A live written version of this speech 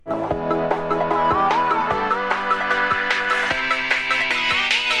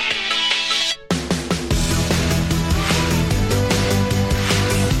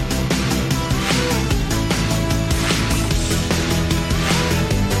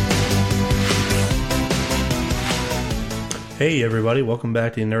Hey everybody, welcome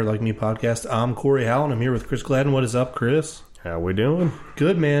back to the Nerd Like Me podcast. I'm Cory Howell. I'm here with Chris Gladden. What is up, Chris? How we doing?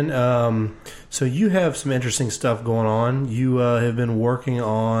 Good, man. So you have some interesting stuff going on. You have been working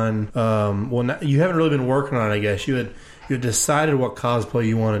on, you haven't really been working on it, I guess. You had decided what cosplay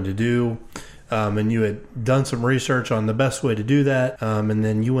you wanted to do. And you had done some research on the best way to do that, and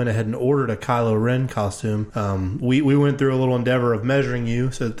then you went ahead and ordered a Kylo Ren costume. We went through a little endeavor of measuring you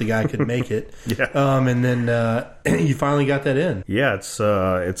so that the guy could make it. Yeah. And then you finally got that in. Yeah, it's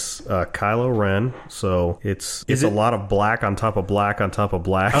Kylo Ren, so it's a lot of black on top of black on top of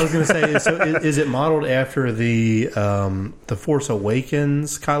black. I was going to say, so is it modeled after the Force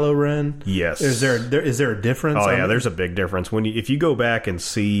Awakens Kylo Ren? Yes. Is there a difference? Oh yeah, there's a big difference if you go back and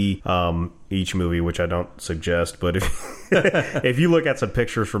see each movie, which I don't suggest, but if you look at some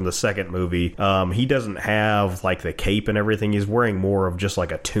pictures from the second movie, he doesn't have like the cape and everything. He's wearing more of just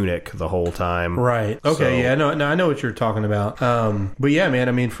like a tunic the whole time. Right. Okay. Yeah. No. I know what you're talking about. But yeah, man.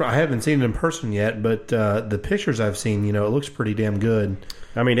 I mean, I haven't seen it in person yet, but the pictures I've seen, it looks pretty damn good.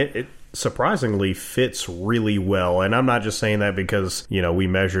 I mean, it surprisingly fits really well, and I'm not just saying that because we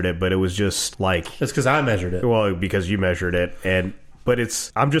measured it, but it was just like it's because I measured it. Well, because you measured it, but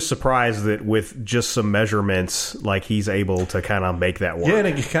I'm just surprised that with just some measurements, like he's able to kind of make that work. Yeah, and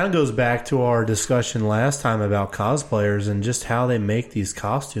it kind of goes back to our discussion last time about cosplayers and just how they make these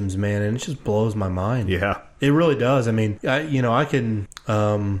costumes, man, and it just blows my mind. Yeah. It really does. I mean, I can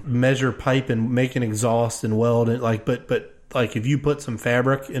measure pipe and make an exhaust and weld it, but like if you put some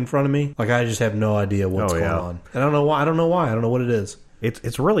fabric in front of me, like I just have no idea what's going on. And I don't know why. I don't know what it is.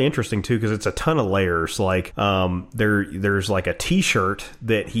 It's really interesting too because it's a ton of layers. Like there's like a T-shirt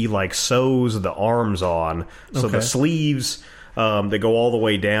that he like sews the arms on, so the sleeves that go all the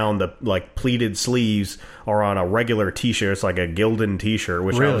way down, the like pleated sleeves are on a regular T-shirt. It's like a Gildan T-shirt,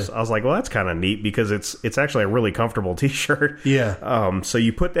 which really? I was like, well, that's kind of neat because it's actually a really comfortable T-shirt. Yeah. So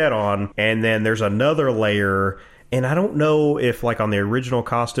you put that on, and then there's another layer. And I don't know if, like, on the original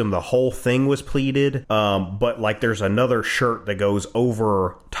costume, the whole thing was pleated, but, like, there's another shirt that goes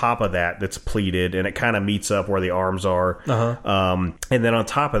over top of that's pleated, and it kind of meets up where the arms are. Uh-huh. And then on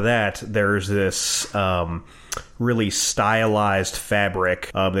top of that, there's this really stylized fabric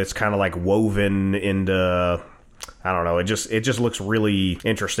that's kind of, like, woven into... I don't know. It just looks really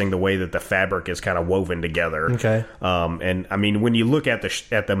interesting the way that the fabric is kind of woven together. Okay. And I mean, when you look at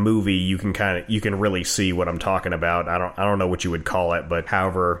the movie, you can really see what I'm talking about. I don't know what you would call it, but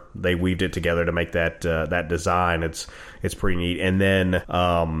however they weaved it together to make that design, it's pretty neat. And then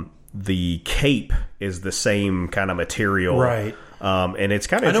the cape is the same kind of material, right? And it's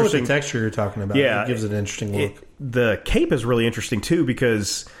kind of interesting. I know what the texture you're talking about. Yeah, it gives it an interesting look. The cape is really interesting too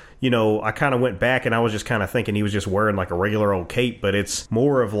because. I kind of went back and I was just kind of thinking he was just wearing like a regular old cape, but it's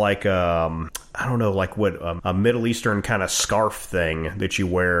more of like I don't know, like what a Middle Eastern kind of scarf thing that you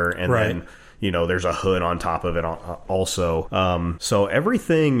wear, and then there's a hood on top of it also. So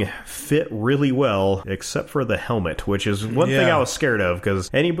everything fit really well except for the helmet, which is one thing I was scared of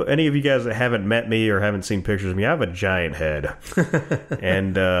because any of you guys that haven't met me or haven't seen pictures of me, I have a giant head,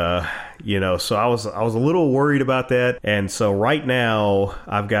 and so I was a little worried about that. And so right now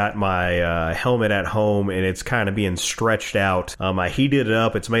I've got my helmet at home and it's kind of being stretched out. I heated it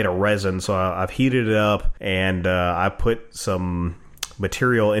up. It's made of resin, so I've heated it up and I put some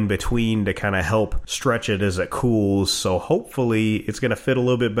material in between to kind of help stretch it as it cools, so hopefully it's going to fit a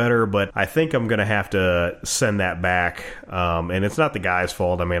little bit better, but I think I'm going to have to send that back, and it's not the guy's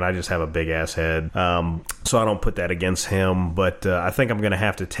fault. I mean, I just have a big ass head, so I don't put that against him, but I think I'm going to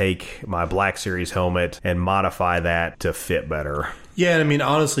have to take my Black Series helmet and modify that to fit better. Yeah, I mean,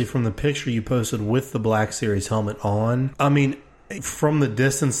 honestly, from the picture you posted with the Black Series helmet on, I mean, from the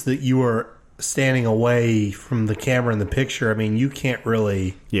distance that you were standing away from the camera in the picture, I mean, you can't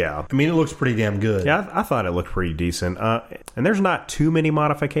really... Yeah. I mean, it looks pretty damn good. Yeah, I thought it looked pretty decent. And there's not too many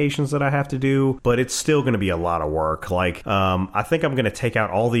modifications that I have to do, but it's still going to be a lot of work. Like, I think I'm going to take out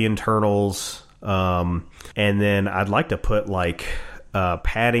all the internals, and then I'd like to put, like...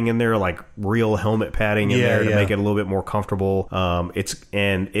 padding in there, like real helmet padding in there to make it a little bit more comfortable. It's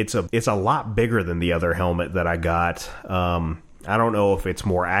a lot bigger than the other helmet that I got. I don't know if it's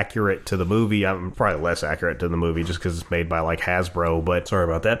more accurate to the movie. I'm probably less accurate to the movie just because it's made by like Hasbro, but sorry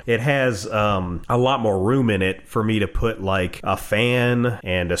about that. It has a lot more room in it for me to put like a fan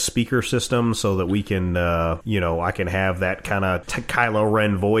and a speaker system so that we can, I can have that kind of Kylo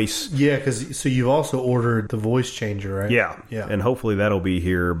Ren voice. Yeah, so you've also ordered the voice changer, right? Yeah. And hopefully that'll be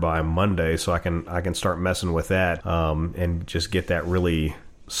here by Monday so I can start messing with that and just get that really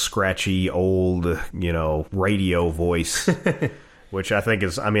scratchy old radio voice which I think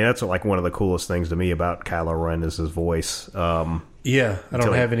is, I mean, that's like one of the coolest things to me about Kylo Ren is his voice. Yeah, I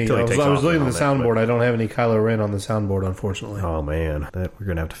don't have any. I was looking at the soundboard. I don't have any Kylo Ren on the soundboard, unfortunately. Oh man, we're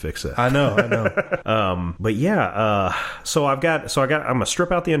gonna have to fix that. I know. But yeah, so I'm gonna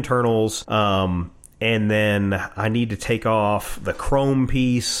strip out the internals. And then I need to take off the chrome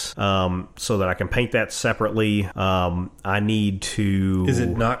piece so that I can paint that separately. I need to... Is it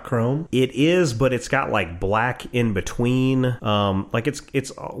not chrome? It is, but it's got like black in between. Like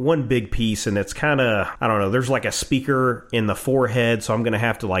it's one big piece, and it's kind of, I don't know, there's like a speaker in the forehead, so I'm going to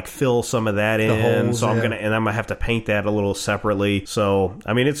have to like fill some of that in. Holes, so I'm going to have to paint that a little separately. So,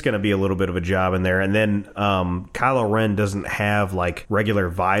 I mean, it's going to be a little bit of a job in there. And then Kylo Ren doesn't have like regular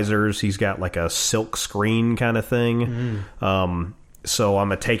visors. He's got like a silk screen kind of thing. So I'm going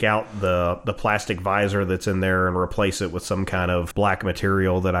to take out the plastic visor that's in there and replace it with some kind of black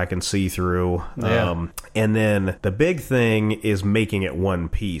material that I can see through. And then the big thing is making it one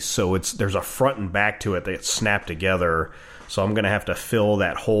piece. So there's a front and back to it that's snapped together. So I'm going to have to fill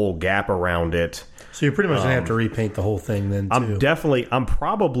that whole gap around it. So you're pretty much going to have to repaint the whole thing then, too. I'm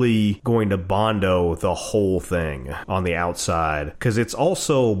probably going to Bondo the whole thing on the outside, because it's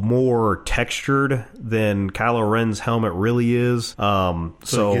also more textured than Kylo Ren's helmet really is. So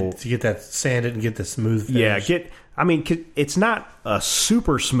to get that sanded and get the smooth finish. Yeah, it's not a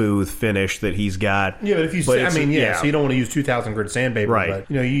super smooth finish that he's got. Yeah, but if you, so you don't want to use 2,000 grit sandpaper, right?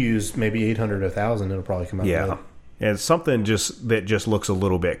 But you use maybe 800 to 1,000, it'll probably come out good. And something that just looks a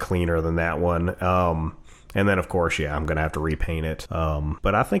little bit cleaner than that one. And then, of course, I'm going to have to repaint it.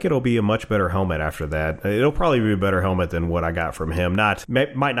 But I think it'll be a much better helmet after that. It'll probably be a better helmet than what I got from him.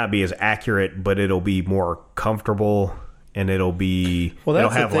 Might not be as accurate, but it'll be more comfortable. And it'll be... Well, that's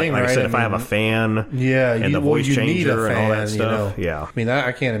it'll have, the thing, like right? I said, if I have a fan and the voice changer and all that stuff. Yeah. I mean,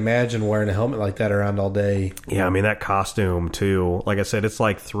 I can't imagine wearing a helmet like that around all day. Yeah, I mean, that costume, too. Like I said, it's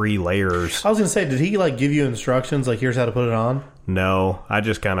like 3 layers. I was going to say, did he give you instructions, like, here's how to put it on? No, I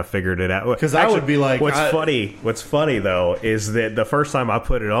just kind of figured it out. Because I would be like... What's funny, though, is that the first time I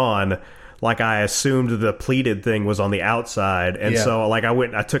put it on... Like, I assumed the pleated thing was on the outside. And so, like,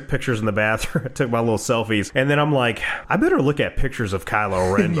 I took pictures in the bathroom. I took my little selfies. And then I'm like, I better look at pictures of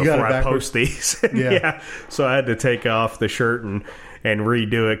Kylo Ren before I post these. So I had to take off the shirt and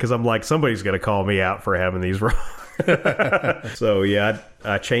redo it. Because I'm like, somebody's going to call me out for having these wrong. So,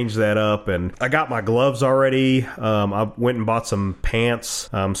 I changed that up, and I got my gloves already. I went and bought some pants,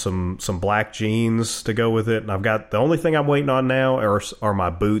 some black jeans to go with it, and I've got the only thing I'm waiting on now are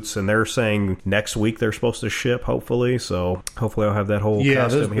my boots, and they're saying next week they're supposed to ship, hopefully. So hopefully I'll have that whole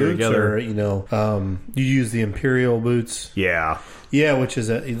costume here together. You use the Imperial boots. Yeah, which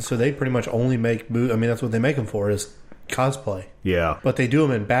is so they pretty much only make boots. I mean, that's what they make them for, is cosplay. Yeah, but they do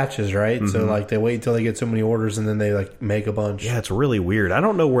them in batches, right? Mm-hmm. So like they wait until they get so many orders and then they like make a bunch. Yeah, it's really weird. I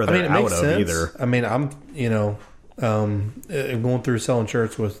don't know where they're out of either. I mean, I'm going through selling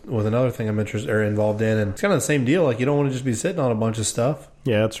shirts with another thing I'm involved in, and it's kind of the same deal. Like, you don't want to just be sitting on a bunch of stuff.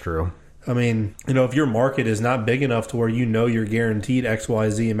 Yeah, that's true. I mean, if your market is not big enough to where you're guaranteed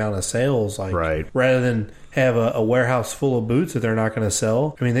XYZ amount of sales, like, right, rather than have a warehouse full of boots that they're not going to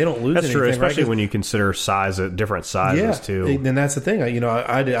sell. I mean, they don't lose anything. That's true, especially when you consider different sizes, too. And that's the thing.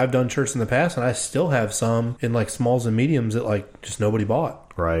 I've done shirts in the past, and I still have some in, like, smalls and mediums that, like, just nobody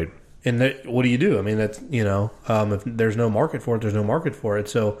bought. Right. And what do you do? I mean, that's, if there's no market for it, there's no market for it.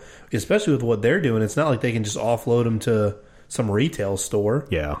 So, especially with what they're doing, it's not like they can just offload them to some retail store.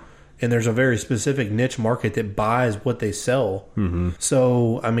 Yeah. And there's a very specific niche market that buys what they sell. Mm-hmm.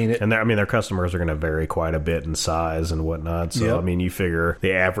 So, I mean... their customers are going to vary quite a bit in size and whatnot. So, I mean, you figure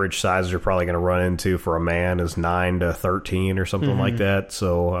the average size you're probably going to run into for a man is 9 to 13 or something like that.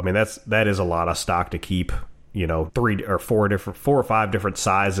 So, I mean, that is a lot of stock to keep. 3 or 4 or 5 different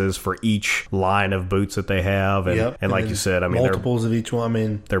sizes for each line of boots that they have, and like you said, I mean, multiples of each one. I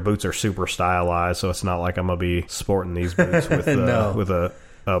mean, their boots are super stylized, so it's not like I'm gonna be sporting these boots with with a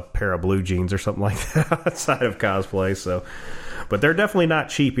pair of blue jeans or something like that outside of cosplay. So, but they're definitely not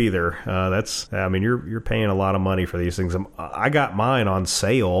cheap either. You're paying a lot of money for these things. I got mine on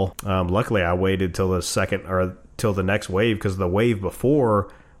sale. Luckily, I waited till the next wave, because the wave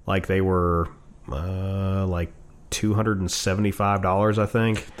before, like, they were like $275, I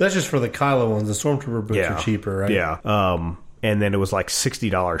think. That's just for the Kylo ones. The Stormtrooper boots are cheaper, right? Yeah. And then it was like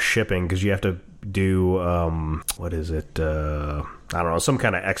 $60 shipping, because you have to do what is it? I don't know, some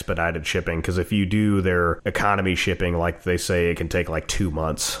kind of expedited shipping, because if you do their economy shipping, like they say, it can take like 2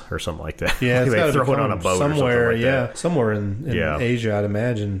 months or something like that. Yeah, they throw it on a boat somewhere. Or something like that. Somewhere in Asia, I'd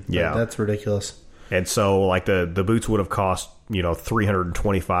imagine. Yeah, that's ridiculous. And so, like, the boots would have cost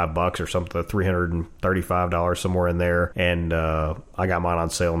 $325 or something, $335, somewhere in there. And I got mine on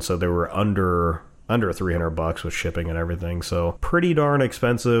sale, and so they were under $300 with shipping and everything. So pretty darn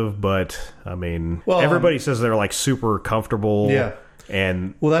expensive, but I mean, everybody says they're like super comfortable. Yeah.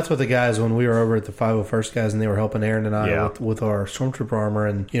 And that's what the guys, when we were over at the 501st guys and they were helping Aaron and I with our Stormtrooper armor,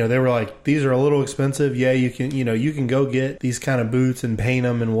 and they were like, these are a little expensive. Yeah, you can go get these kind of boots and paint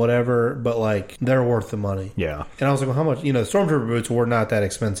them and whatever, but like they're worth the money. Yeah. And I was like, well, how much? Stormtrooper boots were not that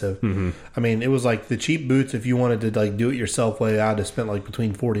expensive. Mm-hmm. I mean, it was like the cheap boots, if you wanted to like do it yourself way, I'd have spent like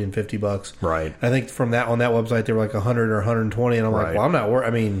between $40 and $50. Right. I think on that website they were like 100 or 120, and I'm like, well, I'm not worth.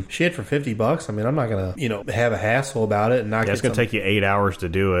 I mean, shit, for $50. I mean, I'm not gonna have a hassle about it and not. It's gonna take you 8 hours to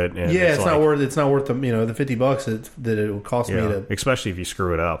do it. And it's not worth the the $50 that it would cost me to, especially if you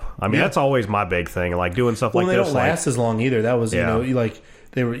screw it up. I mean, that's always my big thing. Like doing stuff like they this. Don't last as long either. That was like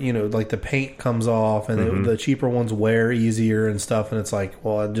they were like the paint comes off and the cheaper ones wear easier and stuff. And it's like,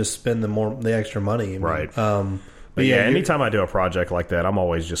 well, I just spend the extra money. I mean, right. But anytime I do a project like that, I'm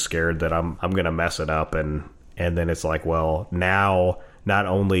always just scared that I'm gonna mess it up, and then it's like, well, now not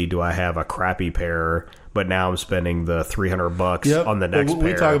only do I have a crappy pair, but now I'm spending the $300 on the next pair.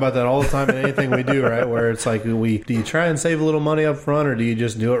 We talk about that all the time in anything we do, right? Where it's like, do you try and save a little money up front, or do you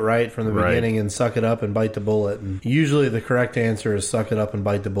just do it right from the beginning and suck it up and bite the bullet? And usually the correct answer is suck it up and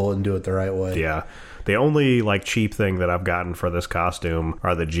bite the bullet and do it the right way. Yeah. The only like cheap thing that I've gotten for this costume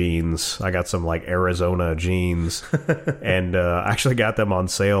are the jeans. I got some like Arizona jeans, and I actually got them on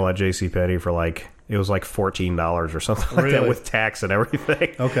sale at JCPenney for like, it was like $14 or something like that with tax and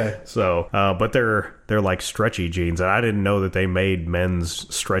everything. Okay. So, but they're like stretchy jeans, and I didn't know that they made men's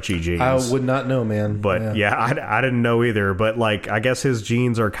stretchy jeans. I would not know, man. But I didn't know either. But like, I guess his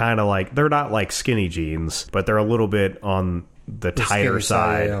jeans are kind of like, they're not like skinny jeans, but they're a little bit on the tighter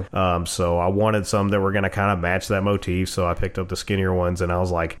side. So I wanted some that were going to kind of match that motif. So I picked up the skinnier ones, and I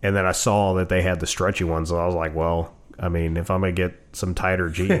was like, and then I saw that they had the stretchy ones. So I was like, well, I mean, if I'm going to get some tighter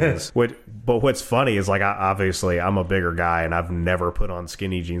jeans. But what's funny is, like, I'm a bigger guy, and I've never put on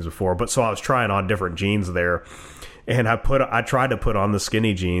skinny jeans before. But so I was trying on different jeans there. And I tried to put on the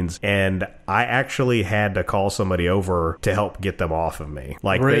skinny jeans, and I actually had to call somebody over to help get them off of me.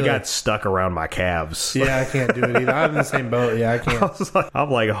 Like, they got stuck around my calves. Yeah, I can't do it either. I'm in the same boat. Yeah, I can't. I'm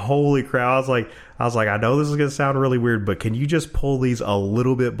like, holy crap. I was like, I know this is going to sound really weird, but can you just pull these a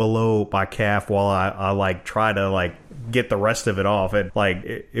little bit below my calf while I like try to like get the rest of it off? And like,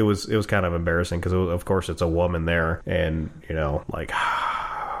 it was kind of embarrassing because of course it's a woman there, and like,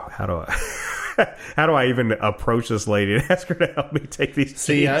 how do I even approach this lady and ask her to help me take these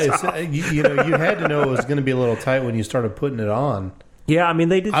jeans off? You had to know it was going to be a little tight when you started putting it on. Yeah, I mean,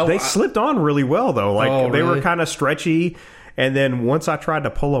 they slipped on really well, though. Like, they were kind of stretchy. And then once I tried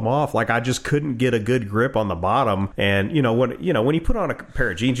to pull them off, like, I just couldn't get a good grip on the bottom. And, when you put on a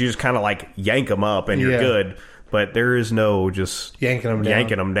pair of jeans, you just kind of like yank them up and you're good. But there is no just yanking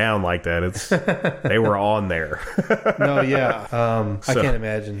them down like that. It's they were on there. No, yeah. I can't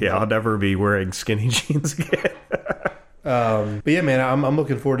imagine. Yeah, I'll never be wearing skinny jeans again. But yeah, man, I'm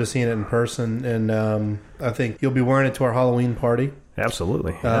looking forward to seeing it in person, and I think you'll be wearing it to our Halloween party.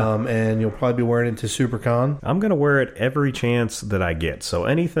 Absolutely. Yeah. And you'll probably be wearing it to SuperCon. I'm going to wear it every chance that I get. So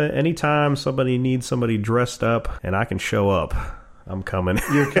anytime somebody needs somebody dressed up and I can show up, I'm coming.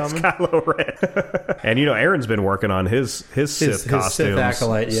 You're coming? It's Kylo Ren. And Aaron's been working on his Sith costumes. Sith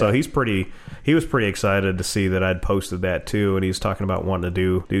acolyte, yeah. So he was pretty excited to see that I'd posted that too, and he's talking about wanting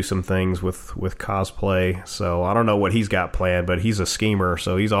to do some things with cosplay. So I don't know what he's got planned, but he's a schemer,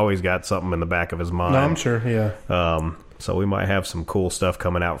 so he's always got something in the back of his mind. No, I'm sure, yeah. So we might have some cool stuff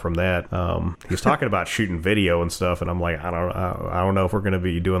coming out from that. He was talking about shooting video and stuff, and I'm like, I don't know if we're going to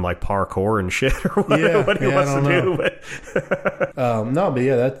be doing like parkour and shit or what he wants to do. But no, but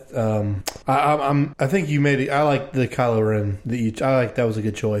yeah, that I think you made it. I like the Kylo Ren that was a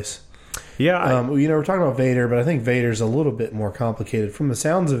good choice. Yeah, we're talking about Vader, but I think Vader's a little bit more complicated from the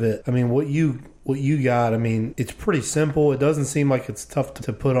sounds of it. I mean, what you got, I mean, it's pretty simple. It doesn't seem like it's tough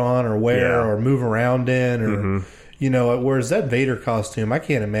to put on or wear or move around in or. Mm-hmm. Whereas that Vader costume, I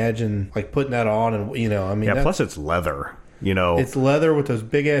can't imagine like putting that on and I mean, plus it's leather. It's leather with those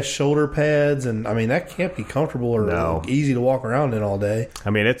big ass shoulder pads, and I mean that can't be comfortable or easy to walk around in all day.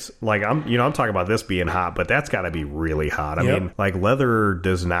 I mean, it's like I'm talking about this being hot, but that's got to be really hot. I mean, like leather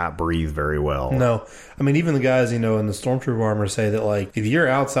does not breathe very well. No, I mean even the guys in the Stormtrooper armor say that like if you're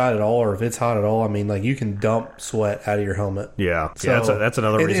outside at all or if it's hot at all, I mean like you can dump sweat out of your helmet. Yeah, so, that's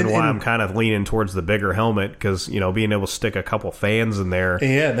another reason why I'm kind of leaning towards the bigger helmet because being able to stick a couple fans in there,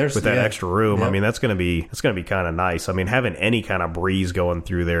 with that extra room. I mean that's gonna be kind of nice. I mean having having any kind of breeze going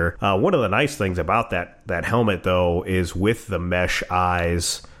through there. One of the nice things about that helmet, though, is with the mesh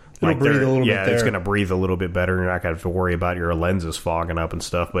eyes. It'll breathe a little bit yeah, there. it's going to breathe a little bit better. You're not going to have to worry about your lenses fogging up and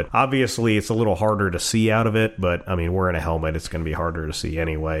stuff. But obviously, it's a little harder to see out of it. But, I mean, wearing a helmet, it's going to be harder to see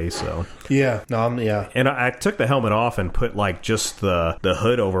anyway. So Yeah. No, yeah. And I took the helmet off and put, like, just the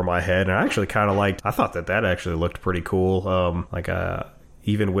hood over my head. And I actually kind of I thought that actually looked pretty cool.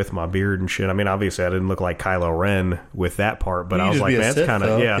 Even with my beard and shit. I mean, obviously, I didn't look like Kylo Ren with that part, but I was like, man, it's kind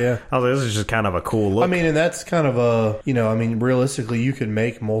of, yeah. I was like, this is just kind of a cool look. I mean, and that's kind of realistically, you can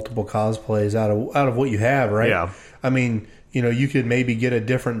make multiple cosplays out of what you have, right? Yeah. I mean, you could maybe get a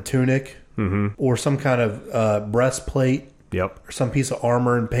different tunic or some kind of breastplate. Yep. Or some piece of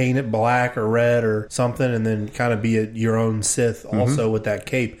armor and paint it black or red or something, and then kind of be your own Sith also with that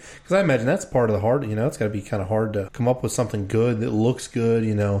cape. Because I imagine that's part of the hard. It's got to be kind of hard to come up with something good that looks good.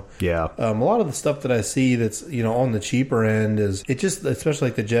 Yeah. A lot of the stuff that I see that's on the cheaper end is it just, especially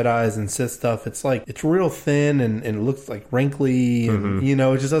like the Jedi's and Sith stuff. It's like it's real thin and it looks like wrinkly and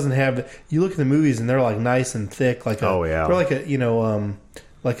it just doesn't have. You look at the movies and they're like nice and thick. Like they're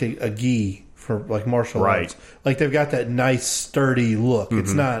like a gi. For like martial arts, like they've got that nice sturdy look.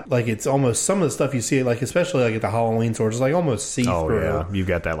 It's not like it's almost some of the stuff you see, like especially like at the Halloween stores, it's like almost see through. Oh yeah, you've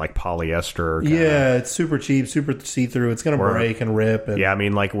got that like polyester. Yeah, it's super cheap, super see through. It's gonna break and rip. And, yeah, I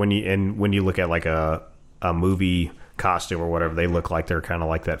mean, like when you look at like a movie costume or whatever, they look like they're kind of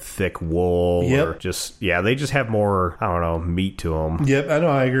like that thick wool. Or they just have more, I don't know, meat to them. Yep, I know,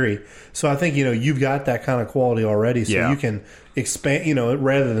 I agree. So I think you've got that kind of quality already, so you can expand.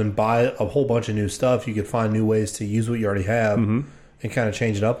 Rather than buy a whole bunch of new stuff, you could find new ways to use what you already have and kind of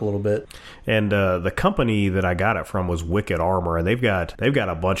change it up a little bit. And the company that I got it from was Wicked Armor, and they've got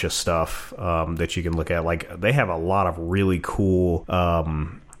a bunch of stuff that you can look at. Like they have a lot of really cool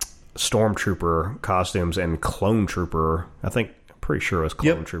Stormtrooper costumes and Clone Trooper. Pretty sure it was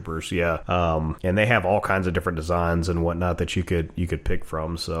Clone Troopers, yeah. And they have all kinds of different designs and whatnot that you could pick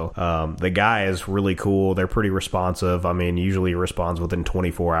from. So the guy is really cool. They're pretty responsive. I mean, usually he responds within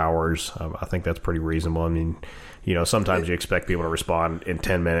 24 hours. I think that's pretty reasonable. I mean, sometimes you expect people to respond in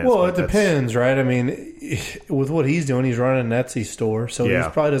 10 minutes. Well, it depends, right? I mean, with what he's doing, he's running an Etsy store, so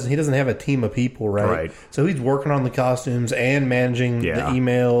he doesn't have a team of people, right? So he's working on the costumes and managing the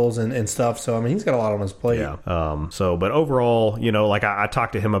emails and stuff. So I mean, he's got a lot on his plate. Yeah. But overall, like I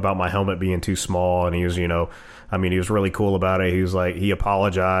talked to him about my helmet being too small, and he was, he was really cool about it. He was like, he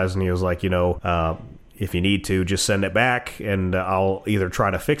apologized, and he was like, if you need to, just send it back, and I'll either try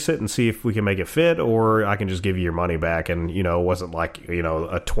to fix it and see if we can make it fit, or I can just give you your money back. And, it wasn't like, a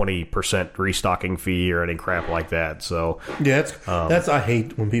 20% restocking fee or any crap like that. So, yeah, that's I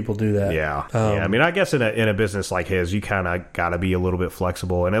hate when people do that. Yeah. I mean, I guess in a business like his, you kind of got to be a little bit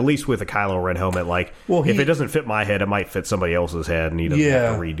flexible. And at least with a Kylo Ren helmet, like, if it doesn't fit my head, it might fit somebody else's head, and he doesn't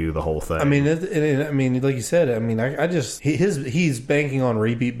have to redo the whole thing. I mean, like you said, I mean, he's banking on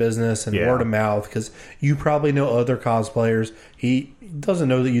repeat business and word of mouth, because you probably know other cosplayers. He doesn't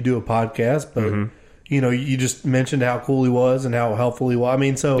know that you do a podcast, but you just mentioned how cool he was and how helpful he was. I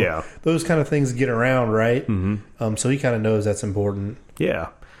mean, so those kind of things get around, right? So he kind of knows that's important. Yeah.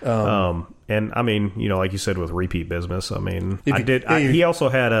 And I mean, like you said, with repeat business, I mean, he also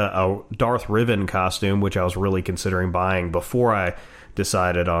had a Darth Riven costume, which I was really considering buying before I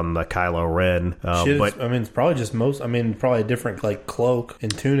decided on the Kylo Ren. But I mean, it's probably just probably a different like cloak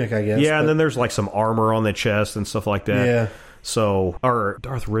and tunic, I guess. Yeah, and then there's like some armor on the chest and stuff like that. Yeah. So, or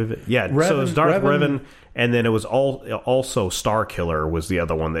Darth Riven. Yeah, so it was Darth Riven, and then it was also Starkiller was the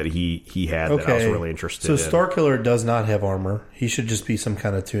other one that he had that I was really interested in. So Starkiller does not have armor. He should just be some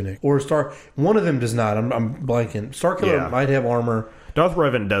kind of tunic. Or one of them does not. I'm blanking. Starkiller might have armor. Darth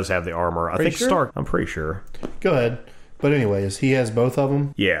Riven does have the armor. I'm pretty sure. Go ahead. But anyways, he has both of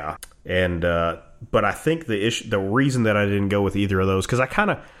them? Yeah. And but I think the reason that I didn't go with either of those, because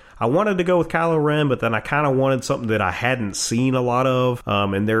I wanted to go with Kylo Ren, but then I kind of wanted something that I hadn't seen a lot of.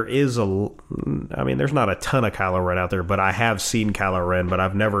 And there's not a ton of Kylo Ren out there, but I have seen Kylo Ren, but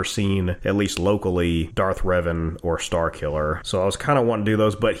I've never seen, at least locally, Darth Revan or Starkiller. So I was kind of wanting to do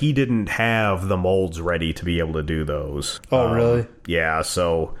those, but he didn't have the molds ready to be able to do those. Oh, really? Yeah,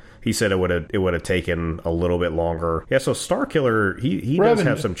 so he said it would have taken a little bit longer. Yeah, so Starkiller, he does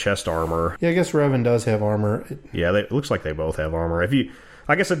have some chest armor. Yeah, I guess Revan does have armor. Yeah, it looks like they both have armor.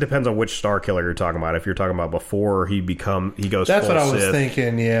 I guess it depends on which Starkiller you're talking about. If you're talking about before he goes That's full what I was Sith.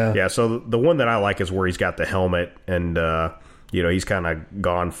 thinking, yeah. Yeah, so the one that I like is where he's got the helmet and he's kind of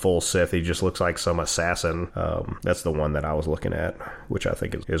gone full Sith. He just looks like some assassin. That's the one that I was looking at, which I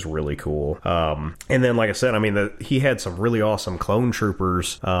think is really cool. And then, like I said, I mean, he had some really awesome clone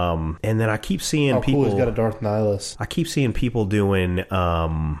troopers. And then I keep seeing people. Cool, he's got a Darth Nihilus. I keep seeing people doing.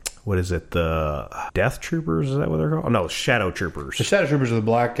 What is it? The Death Troopers? Is that what they're called? Oh, no, Shadow Troopers. The Shadow Troopers are the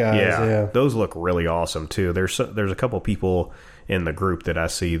black guys. Yeah. Those look really awesome too. There's a couple people in the group that I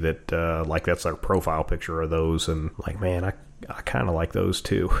see that like that's their profile picture of those, and like, man, I kind of like those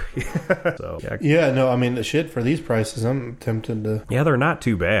too. So no, I mean, the shit for these prices, I'm tempted to. Yeah, they're not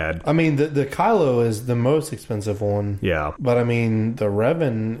too bad. I mean, the Kylo is the most expensive one. Yeah, but I mean, the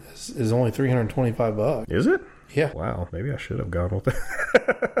Revan is only $325. Is it? Yeah. Wow, maybe I should have gone with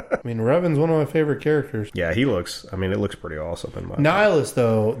that. I mean, Revan's one of my favorite characters. Yeah, it looks pretty awesome in my Nihilus,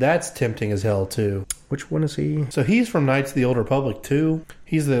 though, that's tempting as hell, too. Which one is he? So he's from Knights of the Old Republic, too.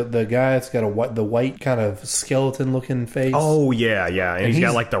 He's the guy that's got the white kind of skeleton-looking face. Oh, yeah. And he's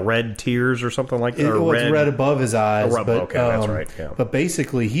got, like, the red tears or something like that. It's red above his eyes. Okay, that's right, yeah. But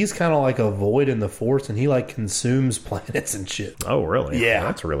basically, he's kind of like a void in the Force, and he, like, consumes planets and shit. Oh, really? Yeah.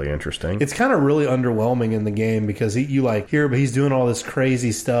 That's really interesting. It's kind of really underwhelming in the game, because you hear, but he's doing all this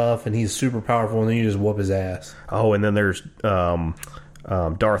crazy stuff, and he's super powerful, and then you just whoop his ass. Oh, and then there's Darth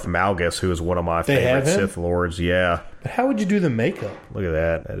Malgus, who is one of my favorite Sith Lords. Yeah. But how would you do the makeup? Look at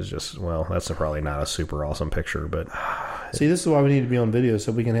that. That is just, well, that's probably not a super awesome picture, but... See, this is why we need to be on video,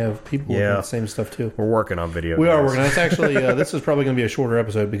 so we can have people doing the same stuff, too. We're working on video. We are working. It's actually, this is probably going to be a shorter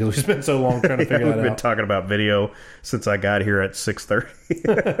episode, because we spent so long trying to figure that out. We've been talking about video since I got here at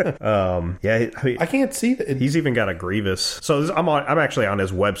 6:30. I can't see that. He's even got a Grievous. So I'm actually on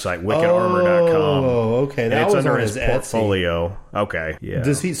his website, wickedarmor.com. Oh, okay. That was under on his portfolio. Okay, yeah.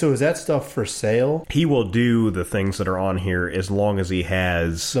 So is that stuff for sale? He will do the things that are on here as long as he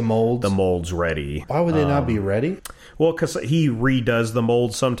has the molds ready. Why would they not be ready? Well, because he redoes the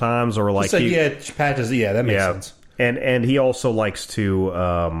molds sometimes, or like patches. Yeah, that makes sense. And he also likes to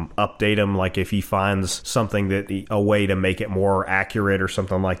update them. Like if he finds something a way to make it more accurate or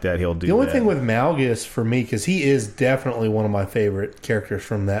something like that, he'll do. The only thing with Malgus for me, because he is definitely one of my favorite characters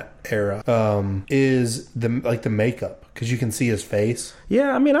from that era, is the makeup, because you can see his face.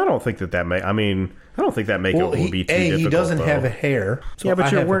 Yeah, I mean, I don't think that makeup will be too difficult. He doesn't have a hair. So yeah,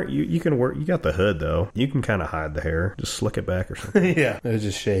 but you got the hood though. You can kind of hide the hair. Just slick it back or something. Yeah,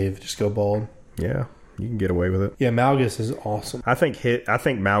 just shave. Just go bald. Yeah. You can get away with it. Yeah, Malgus is awesome. I think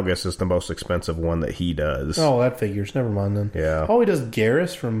Malgus is the most expensive one that he does. Oh, that figures. Never mind then. Yeah. Oh, he does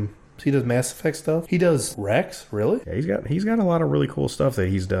Garrus from... He does Mass Effect stuff. He does Rex, really? Yeah, he's got a lot of really cool stuff that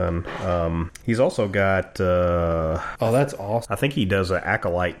he's done. He's also got... oh, that's awesome. I think he does an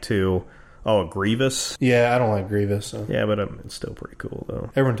Acolyte too. Oh, a Grievous? Yeah, I don't like Grievous. So. Yeah, but it's still pretty cool,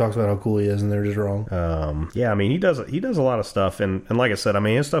 though. Everyone talks about how cool he is, and they're just wrong. Yeah, I mean, he does a lot of stuff, and like I said, I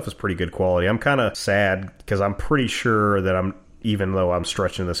mean, his stuff is pretty good quality. I'm kind of sad, because I'm pretty sure that even though I'm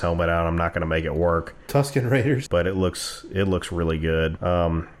stretching this helmet out, I'm not going to make it work. Tusken Raiders. But it looks really good.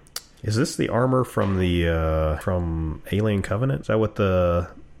 Is this the armor from from Alien Covenant? Is that what the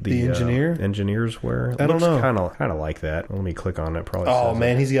engineers wear? I don't know. Kind of like that. Let me click on it. Probably. Oh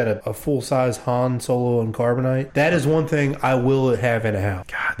man, he's got a full size Han Solo and Carbonite. That is one thing I will have in a house.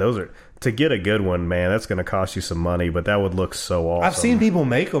 God, those are, to get a good one, man. That's going to cost you some money, but that would look so awesome. I've seen people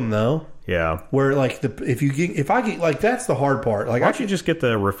make them though. Yeah, where like if I get like, that's the hard part. Like, why don't you just get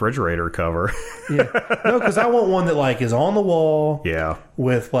the refrigerator cover? Yeah, no, because I want one that like is on the wall. Yeah,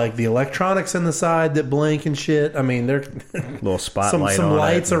 with like the electronics in the side that blink and shit. I mean, they're little spotlight, some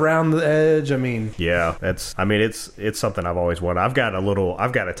lights around the edge. I mean, yeah, it's something I've always wanted. I've got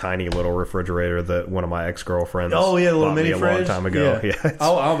a tiny little refrigerator that one of my ex-girlfriends. Oh yeah, the little mini fridge. A long time ago. Yeah,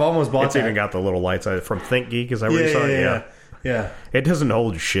 I've almost bought. It's even got the little lights from ThinkGeek. Is that where you saw it? Yeah. It doesn't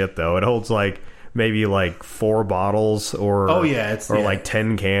hold shit though. It holds like maybe like 4 bottles or like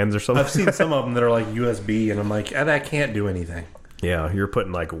 10 cans or something. I've seen some of them that are like USB, and I'm like, that can't do anything. Yeah, you're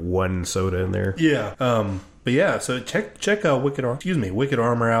putting like 1 soda in there. Yeah. But yeah, so check Wicked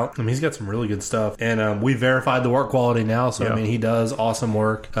Armor out. I mean, he's got some really good stuff, and we verified the work quality now. So I mean, he does awesome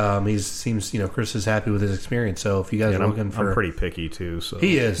work. Seems Chris is happy with his experience. So if you guys are looking for, I'm pretty picky too. So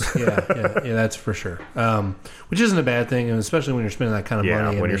he is, yeah, that's for sure. Which isn't a bad thing, especially when you're spending that kind of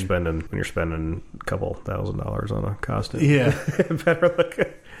money. Yeah, when you're spending a couple $1,000s on a costume. Yeah, better look.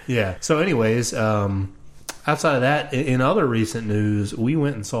 Yeah. So, anyways, outside of that, in other recent news, we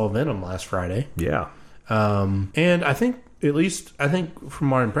went and saw Venom last Friday. Yeah. And I think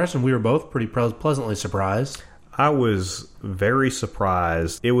from our impression, we were both pretty pleasantly surprised. I was very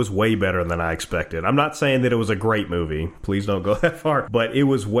surprised. It was way better than I expected. I'm not saying that it was a great movie. Please don't go that far. But it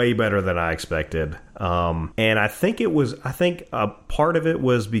was way better than I expected. And I think a part of it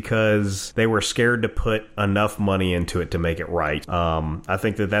was because they were scared to put enough money into it to make it right. I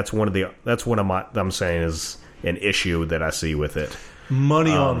think that's one of my, I'm saying is an issue that I see with it.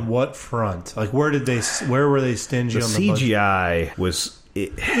 Money on what front? Like, where were they stingy on the budget? CGI was...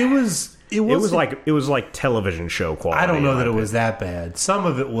 It was like television show quality. I don't know that it was that bad. Some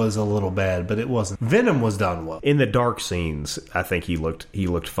of it was a little bad, but it wasn't. Venom was done well. In the dark scenes, I think he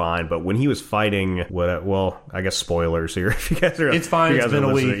looked fine. But when he was fighting, I guess spoilers here. If you guys are, it's fine. It's been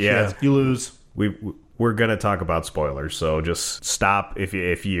a week. Yeah, you lose. We're going to talk about spoilers, so just stop if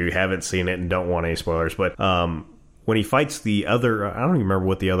you haven't seen it and don't want any spoilers. But when he fights the other, I don't even remember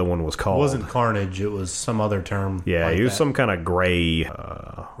what the other one was called. It wasn't Carnage. It was some other term. Yeah, like he was that. some kind of gray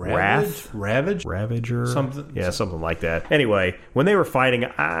Ravager, something. Yeah, something like that. Anyway, when they were fighting,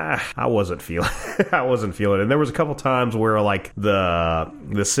 I wasn't feeling it. And there was a couple times where like the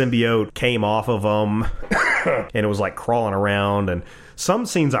symbiote came off of them, and it was like crawling around. And some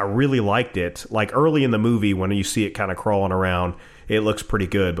scenes I really liked it. Like early in the movie when you see it kind of crawling around, it looks pretty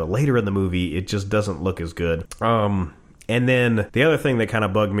good, but later in the movie, it just doesn't look as good. And then the other thing that kind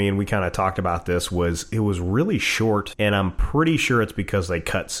of bugged me, and we kind of talked about this, was it was really short, and I'm pretty sure it's because they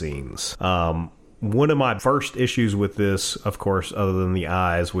cut scenes. One of my first issues with this, of course, other than the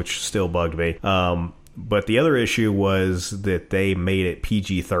eyes, which still bugged me, but the other issue was that they made it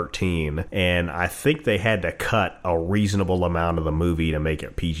PG-13, and I think they had to cut a reasonable amount of the movie to make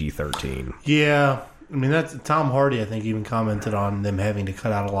it PG-13. Yeah. I mean, that's Tom Hardy, I think, even commented on them having to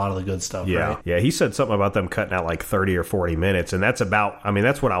cut out a lot of the good stuff, yeah. right? Yeah, he said something about them cutting out like 30 or 40 minutes, and that's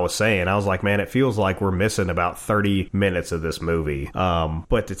what I was saying. I was like, man, it feels like we're missing about 30 minutes of this movie.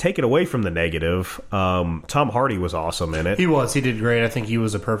 But to take it away from the negative, Tom Hardy was awesome in it. He was. He did great. I think he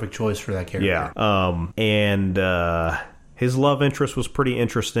was a perfect choice for that character. Yeah. His love interest was pretty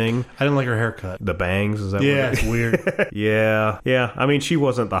interesting. I didn't like her haircut. The bangs, is that yeah, what it's weird. Yeah. I mean, she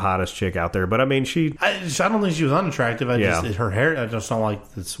wasn't the hottest chick out there, but I mean, I don't think she was unattractive. Her hair, I just don't like.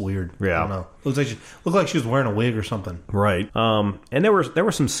 It's weird. Yeah. I don't know. Looked like she was wearing a wig or something. Right. And there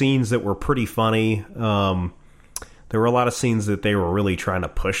were some scenes that were pretty funny. There were a lot of scenes that they were really trying to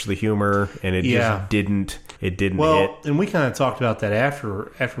push the humor, and it just didn't. It didn't hit. And we kind of talked about that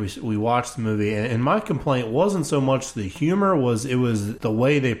after we watched the movie, and my complaint wasn't so much the humor, it was the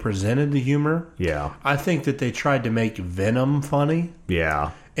way they presented the humor. Yeah. I think that they tried to make Venom funny.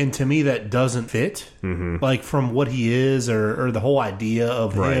 Yeah. And to me, that doesn't fit. Mm-hmm. Like from what he is, or the whole idea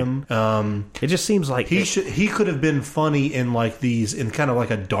of him. It just seems like he could have been funny in kind of like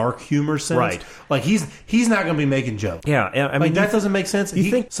a dark humor sense. Right. Like he's not going to be making jokes. Yeah, I mean that doesn't make sense.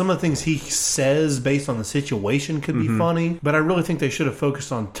 You think some of the things he says based on the situation could be funny, but I really think they should have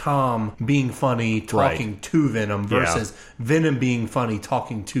focused on Tom being funny talking to Venom versus Venom being funny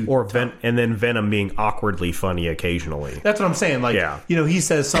talking to Tom. And then Venom being awkwardly funny occasionally. That's what I'm saying. Like, he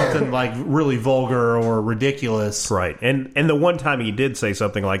says something like really vulgar or ridiculous. Right. And the one time he did say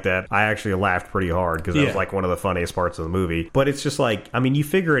something like that, I actually laughed pretty hard because that was like one of the funniest parts of the movie. But it's just like, I mean, you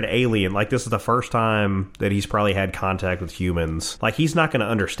figure an alien, like this is the first time that he's probably had contact with humans. Like he's not going to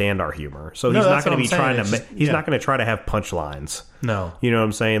understand our humor. So he's not going to be trying to, he's not going to try to have punchlines. No. You know what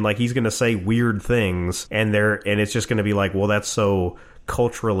I'm saying? Like he's going to say weird things and it's just going to be like, well, that's so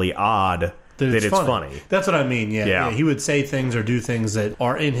culturally odd that it's funny. That's what I mean. Yeah. He would say things or do things that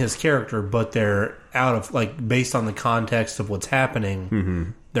are in his character, but they're out of based on the context of what's happening. Mm-hmm.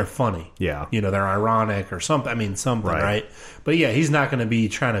 They're funny. Yeah. They're ironic or something. I mean, something, right? But yeah, he's not going to be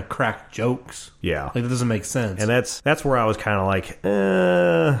trying to crack jokes. Yeah. Like, that doesn't make sense. And that's where I was kind of like,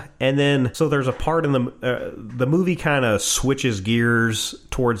 And then, so there's a part in the movie kind of switches gears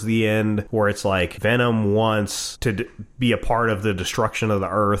towards the end where it's like Venom wants to be a part of the destruction of the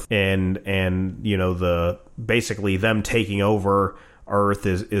Earth and basically them taking over Earth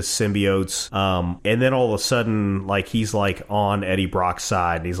is symbiotes, and then all of a sudden, like he's like on Eddie Brock's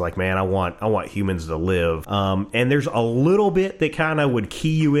side, and he's like, "Man, I want humans to live." And there's a little bit that kind of would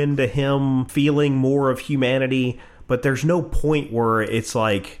key you into him feeling more of humanity, but there's no point where it's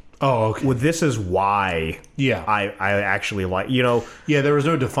like, oh, okay. Well, this is why. Yeah, I actually like Yeah, there was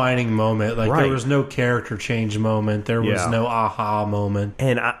no defining moment. Like there was no character change moment. There was no aha moment.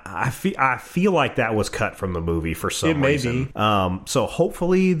 And I feel like that was cut from the movie for some reason. It may be. So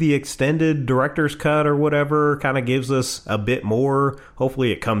hopefully the extended director's cut or whatever kind of gives us a bit more.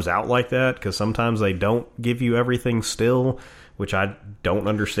 Hopefully it comes out like that because sometimes they don't give you everything still, which I don't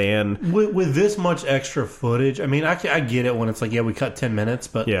understand. With this much extra footage, I mean, I get it when it's like, we cut 10 minutes,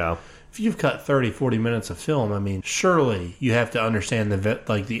 but if you've cut 30, 40 minutes of film, I mean, surely you have to understand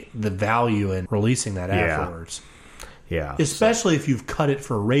the value in releasing that afterwards. Yeah, especially if you've cut it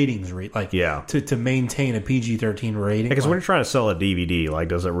for ratings, to maintain a PG-13 rating. Because when you're trying to sell a DVD, like,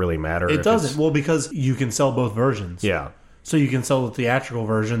 does it really matter? It doesn't. Well, because you can sell both versions. Yeah. So you can sell the theatrical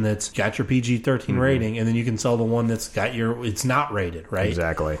version that's got your PG-13 rating, and then you can sell the one that's got it's not rated, right?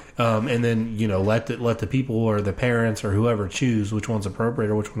 Exactly. And then let the people or the parents or whoever choose which one's appropriate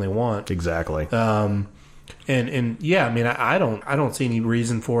or which one they want. Exactly. And yeah, I mean, I don't see any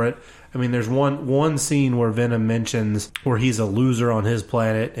reason for it. I mean, there's one scene where Venom mentions where he's a loser on his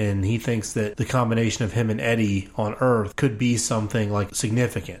planet, and he thinks that the combination of him and Eddie on Earth could be something like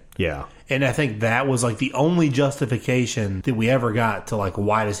significant. Yeah. And I think that was like the only justification that we ever got to, like,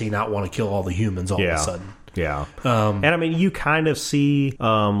 why does he not want to kill all the humans all of a sudden? Yeah. And I mean, you kind of see,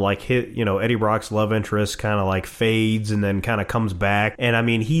 Eddie Brock's love interest kind of like fades and then kind of comes back. And I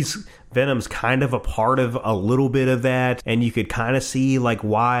mean, Venom's kind of a part of a little bit of that, and you could kind of see like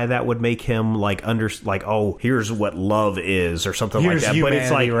why that would make him like oh, here's what love is or something like that. Humanity, but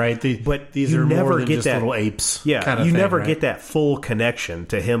it's like, right? But these you are never more than get just that little apes. Yeah, kind of you thing, never right? get that full connection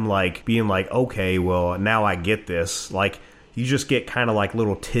to him, like being like, okay, well now I get this. Like, you just get kind of like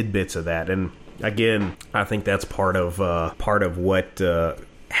little tidbits of that, and again, I think that's part of what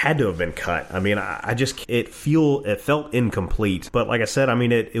had to have been cut. I mean, it felt incomplete, but like I said, I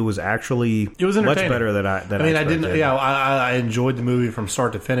mean, it was actually much better than I expected. I enjoyed the movie from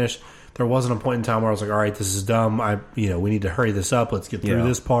start to finish. There wasn't a point in time where I was like, all right, this is dumb. We need to hurry this up. Let's get through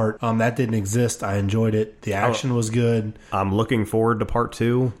this part. That didn't exist. I enjoyed it. The action was good. I'm looking forward to part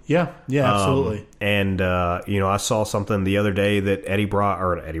 2. Yeah, absolutely. And I saw something the other day that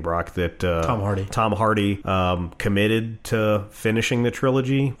Tom Hardy committed to finishing the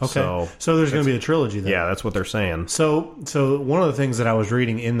trilogy. Okay, so there's going to be a trilogy then. Yeah, that's what they're saying. So one of the things that I was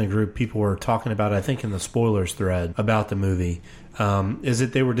reading in the group, people were talking about, I think in the spoilers thread about the movie, is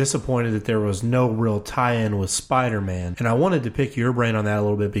that they were disappointed that there was no real tie-in with Spider-Man. And I wanted to pick your brain on that a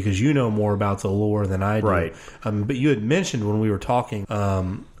little bit because you know more about the lore than I do. Right. But you had mentioned when we were talking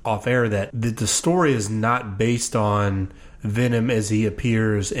off air that the story is not based on Venom as he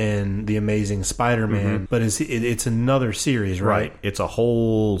appears in The Amazing Spider-Man, but it's another series, right? It's a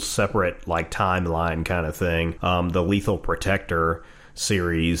whole separate like timeline kind of thing. The Lethal Protector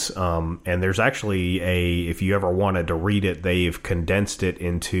series, and there's actually if you ever wanted to read it, they've condensed it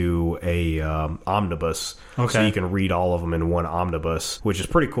into a omnibus, so you can read all of them in one omnibus, which is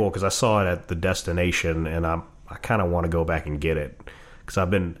pretty cool because I saw it at the Destination, and I kind of want to go back and get it because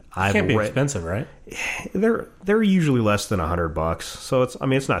it can't be expensive, right? They're usually less than $100, so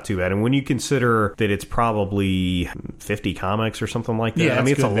it's not too bad. And when you consider that it's probably 50 comics or something like that, I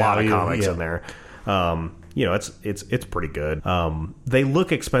mean, it's a lot of comics in there. It's pretty good. They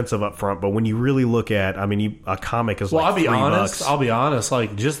look expensive up front, but when you really look at, I mean, a comic is like $3. I'll be honest,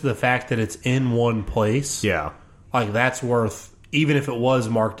 like just the fact that it's in one place, like that's worth. Even if it was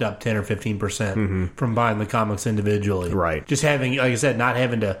marked up 10 or 15% from buying the comics individually, right? Just having, like I said, not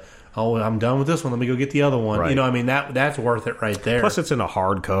having to. Oh, I'm done with this one. Let me go get the other one. Right. I mean that's worth it right there. Plus, it's in a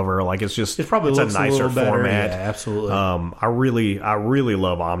hardcover. Like it's probably a nicer format. Yeah, absolutely. I really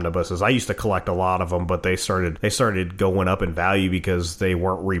love omnibuses. I used to collect a lot of them, but they started going up in value because they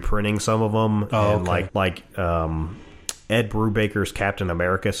weren't reprinting some of them. Like Ed Brubaker's Captain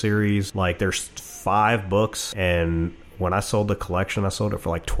America series. Like there's 5 books and. When I sold the collection, I sold it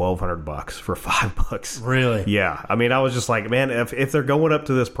for like $1,200 for $5. Really? Yeah. I mean, I was just like, man, if they're going up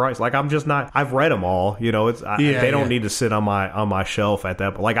to this price, like I'm just not. I've read them all. They don't need to sit on my shelf at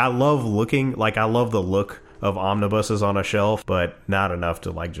that. But like, I love the look of omnibuses on a shelf, but not enough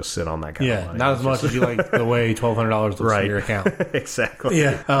to like just sit on that kind of money. Not as much as you like the way $1,200 looks in your account. Exactly.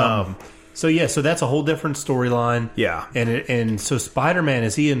 Yeah. So that's a whole different storyline. Yeah. And so Spider-Man,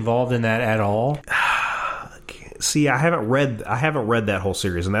 is he involved in that at all? See, I haven't read that whole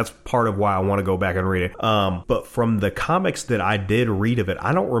series, and that's part of why I want to go back and read it. But from the comics that I did read of it,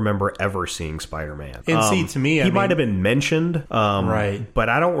 I don't remember ever seeing Spider-Man. And see, to me, he might have been mentioned, right? But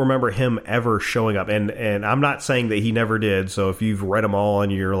I don't remember him ever showing up. And I'm not saying that he never did. So if you've read them all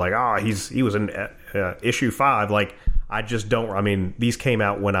and you're like, he was in issue 5, like I just don't. I mean, these came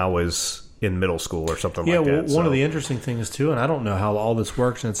out when I was in middle school or something like that. One of the interesting things too, and I don't know how all this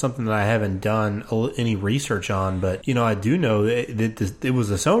works, and it's something that I haven't done any research on, but I do know that it was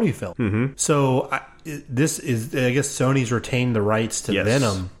a Sony film. So this is, I guess Sony's retained the rights to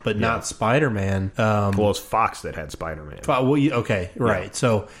Venom, but not Spider-Man. Well, it's Fox that had Spider-Man. Okay, right. Yeah.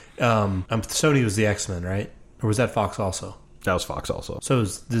 So Sony was the X-Men, right? Or was that Fox also? That was Fox also. So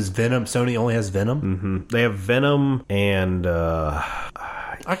does Venom, Sony only has Venom? They have Venom and...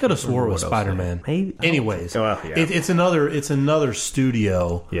 I could have swore it was Spider-Man. Maybe. Anyways, Well, yeah. it's another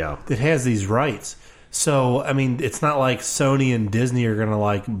studio that has these rights. So, I mean, it's not like Sony and Disney are going to,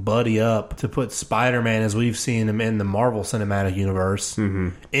 like, buddy up to put Spider-Man, as we've seen him in the Marvel Cinematic Universe,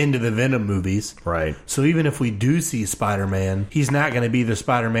 into the Venom movies. Right. So even if we do see Spider-Man, he's not going to be the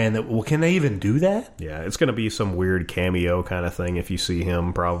Spider-Man that... Well, can they even do that? Yeah, it's going to be some weird cameo kind of thing if you see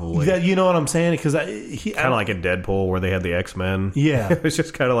him, probably. Yeah, you know what I'm saying? Because kind of like in Deadpool where they had the X-Men. Yeah. It was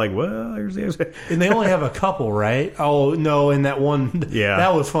just kind of like, well, here's the X-Men. And they only have a couple, right? Oh, no, in that one... Yeah.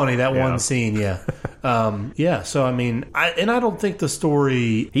 That was funny, that one scene, yeah. So I mean, I don't think the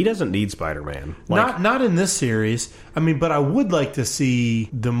story... He doesn't need Spider-Man. Not in this series. I mean, but I would like to see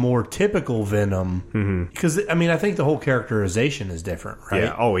the more typical Venom. Because, I mean, I think the whole characterization is different, right?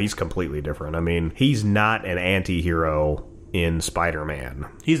 Yeah, oh, he's completely different. I mean, he's not an anti-hero in Spider-Man.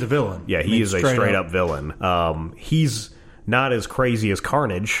 He's a villain. Yeah, he is a straight-up villain. He's... not as crazy as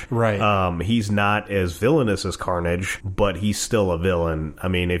Carnage. Right. He's not as villainous as Carnage, but he's still a villain. I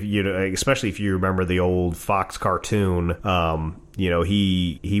mean, especially if you remember the old Fox cartoon,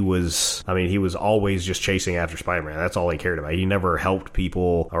 he was always just chasing after Spider-Man. That's all he cared about. He never helped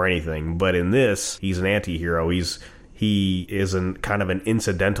people or anything. But in this, he's an anti-hero. He is kind of an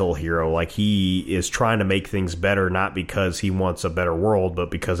incidental hero. Like, he is trying to make things better, not because he wants a better world,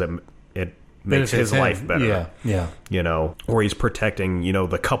 but because it makes his life better. Yeah. Or he's protecting,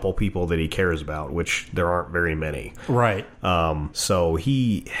 the couple people that he cares about, which there aren't very many. Right. So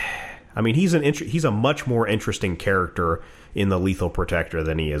he's a much more interesting character in the Lethal Protector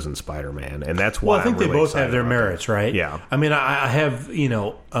than he is in Spider-Man, and that's why. Well, I think they both have their merits, right? Yeah. I mean, I have,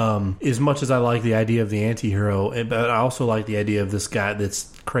 as much as I like the idea of the anti-hero, but I also like the idea of this guy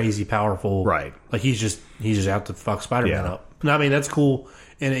that's crazy powerful. Right. Like he's just out to fuck Spider-Man up. No, I mean, that's cool.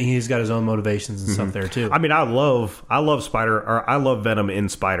 And he's got his own motivations and stuff there too. I mean, I love Venom in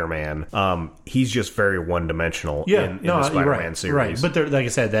Spider-Man. He's just very one-dimensional in the Spider-Man series. Right, but like I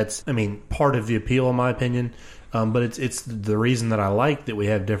said, that's part of the appeal, in my opinion. But it's the reason that I like that we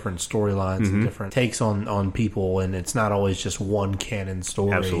have different storylines and different takes on people, and it's not always just one canon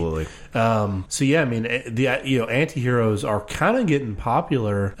story. Absolutely. So yeah, I mean, antiheroes are kind of getting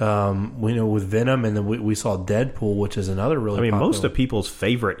popular. With Venom, and then we saw Deadpool, which is another really. I mean, popular. most of people's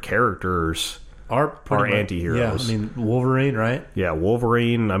favorite characters are antiheroes. Yeah, I mean, Wolverine, right? Yeah,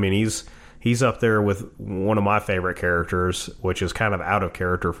 Wolverine. I mean, he's up there with one of my favorite characters, which is kind of out of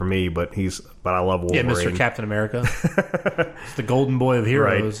character for me, but I love Wolverine. Yeah, Mr. Captain America. It's the golden boy of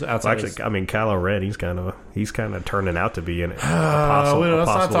heroes. Right. Outside I mean, Kylo Ren, he's kind of turning out to be an apostle. Let's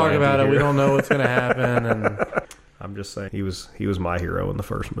not talk about it. We don't know what's going to happen. And I'm just saying, he was my hero in the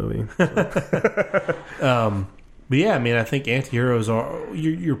first movie. So. But yeah, I mean, I think antiheroes are...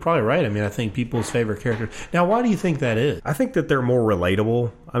 You're probably right. I mean, I think people's favorite characters... Now, why do you think that is? I think that they're more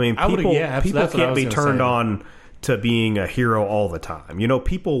relatable. I mean, people can't be turned on to being a hero all the time.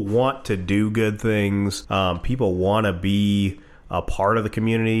 People want to do good things. People want to be a part of the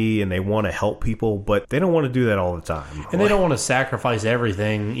community, and they want to help people, but they don't want to do that all the time. And they don't want to sacrifice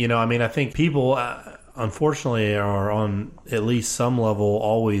everything. I mean, I think people, unfortunately, are on at least some level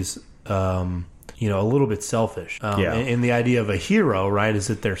always... a little bit selfish. And the idea of a hero, right, is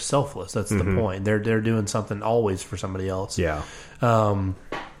that they're selfless. That's the point. They're doing something always for somebody else. Yeah. I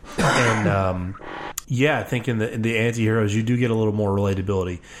think in the anti-heroes, you do get a little more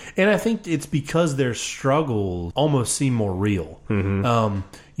relatability. And I think it's because their struggles almost seem more real. You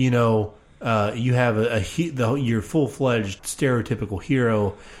have your full-fledged stereotypical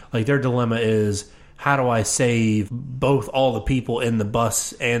hero, like their dilemma is, how do I save both all the people in the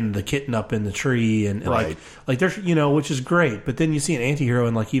bus and the kitten up in the tree? And right. like there's, which is great. But then you see an anti-hero,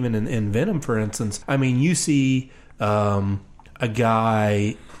 and like even in Venom, for instance, I mean, you see a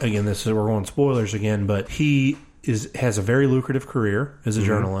guy, again, we're going spoilers again, but he has a very lucrative career as a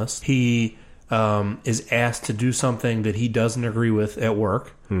journalist. He is asked to do something that he doesn't agree with at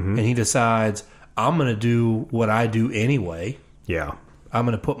work, and he decides, I'm going to do what I do anyway. Yeah. I'm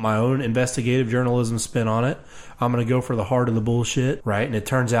going to put my own investigative journalism spin on it. I'm going to go for the heart of the bullshit, right? And it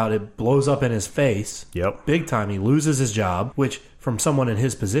turns out it blows up in his face. Yep. Big time. He loses his job, which from someone in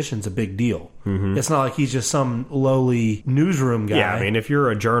his position is a big deal. It's not like he's just some lowly newsroom guy. Yeah, I mean, if you're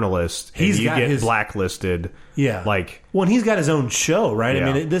a journalist and you get blacklisted... Yeah. Well, and he's got his own show, right? Yeah.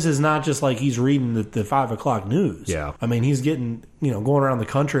 I mean, this is not just like he's reading the 5 o'clock news. Yeah. I mean, he's getting, going around the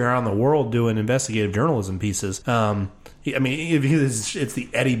country, around the world doing investigative journalism pieces. I mean, it's the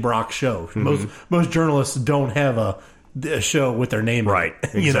Eddie Brock show. Most journalists don't have a show with their name right.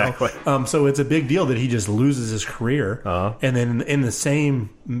 in it. Exactly. So it's a big deal that he just loses his career, and then in the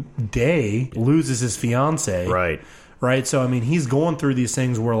same day loses his fiance. Right. right? So, I mean, he's going through these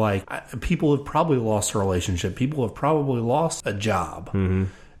things where, like, people have probably lost a relationship. People have probably lost a job,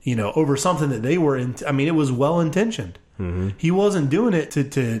 you know, over something that they were in. I mean, it was well-intentioned. He wasn't doing it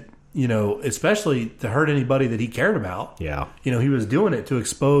to you know, especially to hurt anybody that he cared about. Yeah. You know, he was doing it to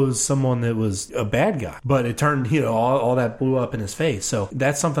expose someone that was a bad guy. But it turned, you know, all that blew up in his face. So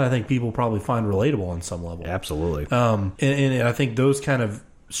that's something I think people probably find relatable on some level. Absolutely. And I think those kind of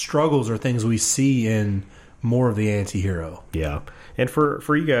struggles are things we see in more of the anti-hero. Yeah. And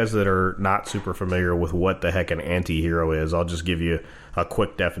for you guys that are not super familiar with what the heck an anti-hero is, I'll just give you a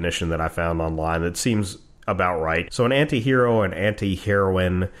quick definition that I found online that seems about right. So an anti-hero, an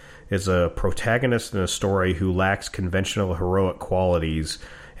anti-heroine, is a protagonist in a story who lacks conventional heroic qualities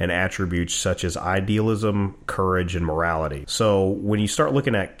and attributes such as idealism, courage, and morality. So when you start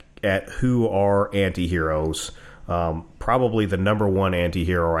looking at who are anti-heroes, probably the number one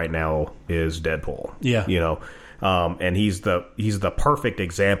anti-hero right now is Deadpool. Yeah. You know, and he's the perfect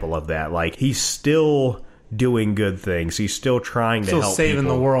example of that. Like, he's still doing good things. He's still trying to help saving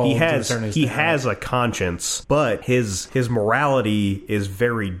people. the world. He has a conscience, but his morality is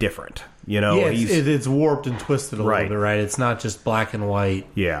very different. You know, yeah, it's warped and twisted a little bit, right? It's not just black and white.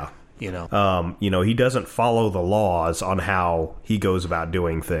 Yeah. You know, he doesn't follow the laws on how he goes about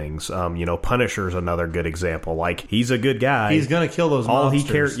doing things. You know, Punisher's another good example. Like, he's a good guy. He's going to kill those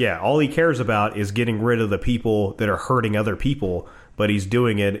monsters. All he cares about is getting rid of the people that are hurting other people. But he's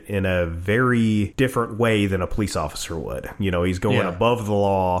doing it in a very different way than a police officer would. You know, he's going above the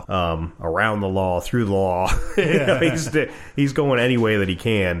law, around the law, through the law. You know, he's going any way that he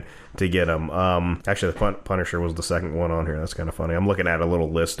can to get him. Actually, the Punisher was the second one on here. That's kind of funny. I'm looking at a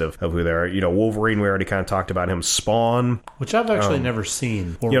little list of who they are. You know, Wolverine, we already kind of talked about him. Spawn. Which I've actually never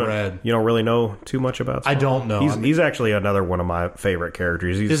seen or read. You don't really know too much about Spawn? I don't know. He's actually another one of my favorite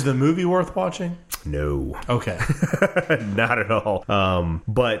characters. Is the movie worth watching? No. Okay. Not at all.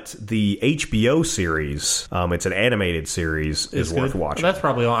 But the HBO series, it's an animated series, is worth watching. Well, that's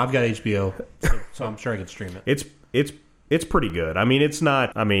probably all. I've got HBO, so I'm sure I can stream it. It's pretty good. I mean, it's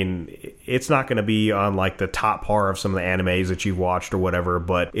not going to be on like the top par of some of the animes that you've watched or whatever,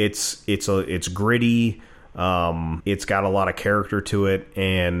 but it's gritty. It's got a lot of character to it,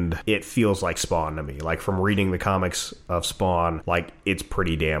 and it feels like Spawn to me. Like, from reading the comics of Spawn, like, it's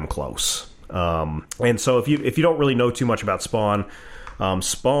pretty damn close. And so if you don't really know too much about Spawn,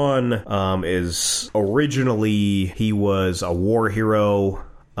 Spawn is originally, he was a war hero.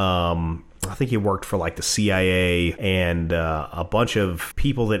 I think he worked for like the CIA, and a bunch of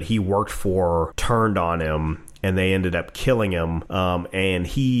people that he worked for turned on him, and they ended up killing him. And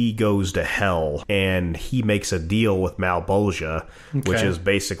he goes to hell, and he makes a deal with Malbolgia, which is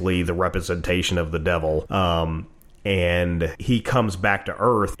basically the representation of the devil. And he comes back to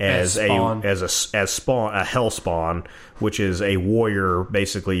Earth as Spawn, a hell spawn, which is a warrior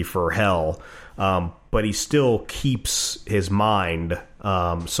basically for hell. But he still keeps his mind,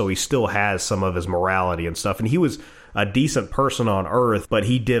 so he still has some of his morality and stuff. And he was a decent person on Earth, but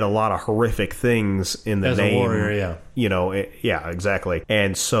he did a lot of horrific things in the as name. A warrior, yeah. You know, yeah, exactly.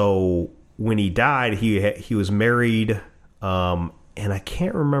 And so when he died, he was married, and I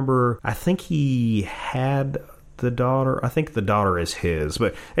can't remember. I think he had the daughter. I think the daughter is his.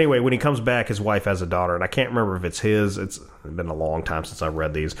 But anyway, when he comes back, his wife has a daughter, and I can't remember if it's his. It's been a long time since I've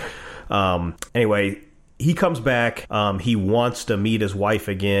read these. Anyway, he comes back. He wants to meet his wife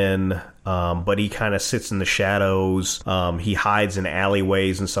again, but he kind of sits in the shadows. He hides in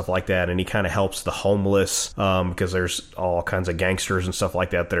alleyways and stuff like that, and he kind of helps the homeless, because there's all kinds of gangsters and stuff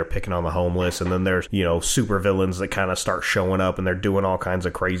like that are picking on the homeless. And then there's, you know, super villains that kind of start showing up, and they're doing all kinds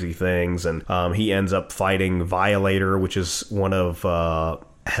of crazy things. And he ends up fighting Violator, which is one of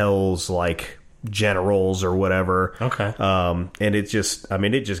Hell's, like, generals or whatever. Okay. And it just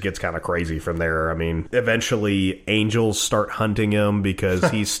gets kind of crazy from there. I mean, eventually angels start hunting him because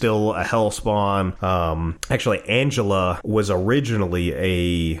he's still a hell spawn. Actually, Angela was originally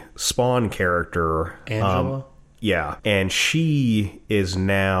a Spawn character. Angela? Yeah, and she is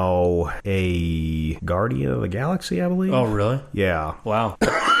now a Guardian of the Galaxy, I believe. Oh, really? Yeah. Wow.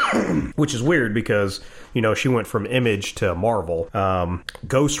 Which is weird because, you know, she went from Image to Marvel.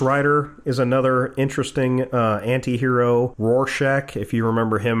 Ghost Rider is another interesting anti-hero. Rorschach, if you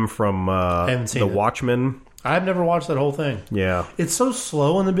remember him from The Watchmen. I've never watched that whole thing. Yeah. It's so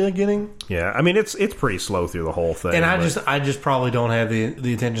slow in the beginning. Yeah, I mean, it's pretty slow through the whole thing. And I just probably don't have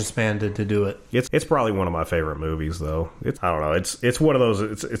the attention span to do it. It's probably one of my favorite movies, though. I don't know. It's one of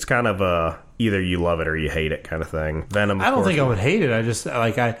those. It's kind of either you love it or you hate it kind of thing. Venom. I don't think I would hate it. I just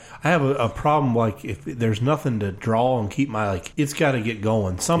like I have a problem like if there's nothing to draw and keep my like it's got to get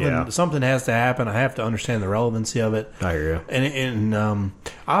going. Something has to happen. I have to understand the relevancy of it. I hear you. And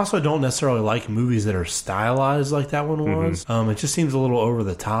I also don't necessarily like movies that are stylized like that one was. It just seems a little over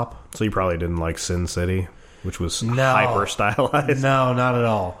the top. So you probably didn't like Sin City, which was hyper stylized. No, not at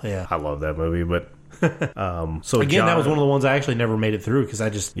all. Yeah, I love that movie, but so again, John, that was one of the ones I actually never made it through because I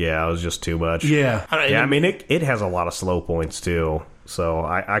just it was just too much. Yeah, I mean it has a lot of slow points too. So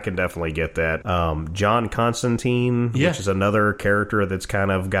I can definitely get that. John Constantine, which is another character that's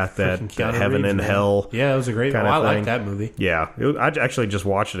kind of got that heaven and hell. Yeah, it was a great one. I like that movie. Yeah. I actually just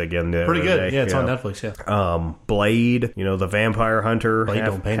watched it again the Pretty other good. day. Yeah, it's on Netflix, yeah. Blade, the vampire hunter. Blade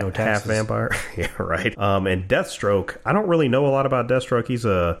don't pay no taxes. Half vampire. Yeah, right. And Deathstroke. I don't really know a lot about Deathstroke. He's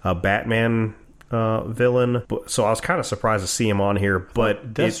a Batman villain, so I was kind of surprised to see him on here.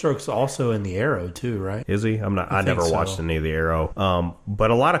 But Deathstroke's also in the Arrow too, right? Is he? I never watched any of the Arrow.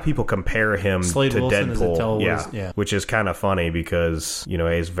 But a lot of people compare him Slade to Wilson, Deadpool. Which is kind of funny because he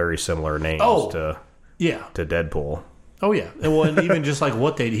has very similar names to Deadpool. Oh yeah, and even just like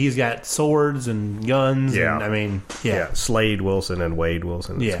he's got swords and guns. Yeah, and, I mean, Slade Wilson and Wade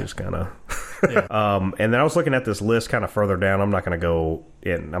Wilson. It's just kind of. And then I was looking at this list kind of further down. I'm not going to go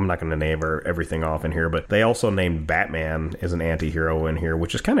in. I'm not going to name everything off in here, but they also named Batman as an anti-hero in here,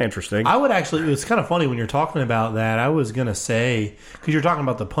 which is kind of interesting. I would actually. It's kind of funny when you're talking about that. I was going to say because you're talking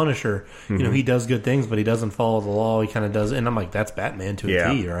about the Punisher. He does good things, but he doesn't follow the law. He kind of does, and I'm like, that's Batman to a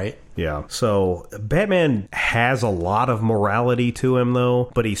T, right? Yeah. So Batman has a lot of morality to him,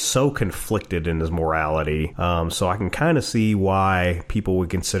 though, but he's so conflicted in his morality. So I can kind of see why people would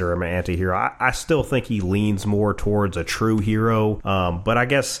consider him an anti-hero. I still think he leans more towards a true hero, but I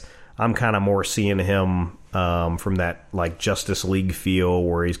guess I'm kind of more seeing him from that like Justice League feel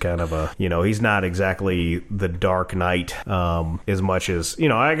where he's kind of he's not exactly the Dark Knight as much as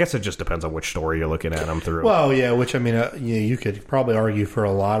I guess it just depends on which story you're looking at him through. Well, yeah, which I mean you could probably argue for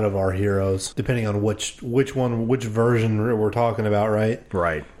a lot of our heroes depending on which version we're talking about, right?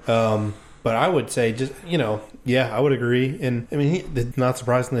 But I would say just I would agree, and I mean it's not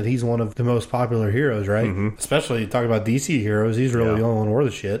surprising that he's one of the most popular heroes, right? Especially talking about DC heroes, he's really the only one worth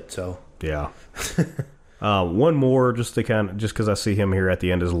a shit. So yeah. One more just because I see him here at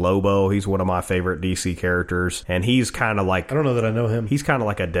the end is Lobo. He's one of my favorite DC characters, and he's kind of like, I don't know that I know him. He's kind of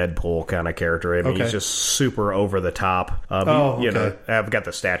like a Deadpool kind of character. I mean, he's just super over the top. I've got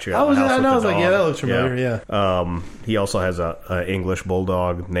the statue out in the house. I was like, yeah, that looks familiar. Yeah. He also has a English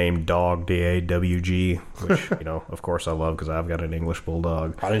bulldog named Dog, DAWG, which of course I love because I've got an English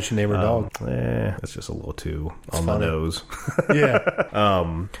bulldog. Why didn't you name her Dog? That's just a little too on the nose.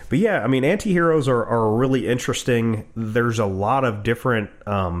 But yeah, I mean, anti-heroes are really interesting. There's a lot of different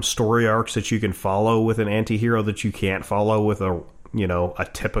story arcs that you can follow with an anti-hero that you can't follow with a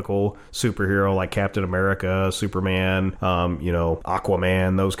typical superhero like Captain America, Superman,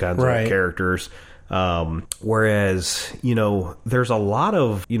 Aquaman, those kinds of characters. Whereas, there's a lot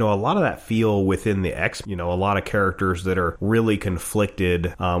of that feel within the X, a lot of characters that are really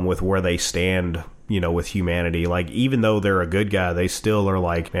conflicted with where they stand, with humanity. Like, even though they're a good guy, they still are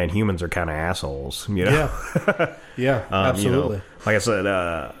like, man, humans are kind of assholes, Yeah, absolutely. Like I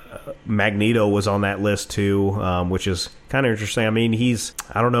said, Magneto was on that list too, which is kind of interesting. I mean,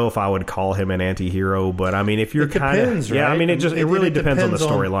 I don't know if I would call him an anti-hero, but I mean, if you're kind of, right? I mean, it really depends on the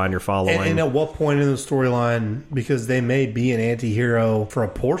storyline you're following. And at what point in the storyline, because they may be an anti-hero for a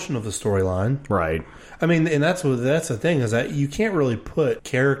portion of the storyline. Right. I mean, and that's the thing is that you can't really put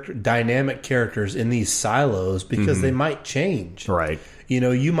dynamic characters in these silos because they might change. Right.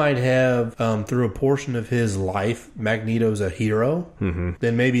 You might have, through a portion of his life, Magneto's a hero.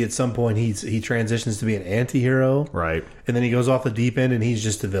 Then maybe at some point he transitions to be an anti-hero. Right. And then he goes off the deep end and he's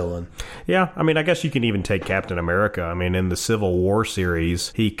just a villain. Yeah. I mean, I guess you can even take Captain America. I mean, in the Civil War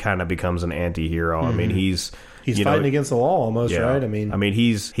series, he kind of becomes an anti-hero. I mean, he's fighting against the law almost, right? I mean,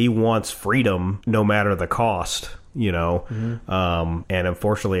 he wants freedom no matter the cost. And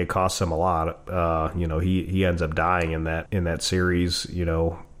unfortunately it costs him a lot. He ends up dying in that series,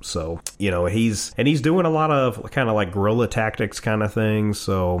 so he's doing a lot of kind of like guerrilla tactics kind of things.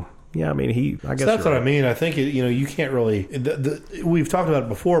 So yeah, I mean, I guess that's what I mean. I think you can't really. We've talked about it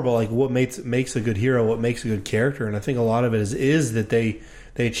before, but like what makes a good hero, what makes a good character, and I think a lot of it is that they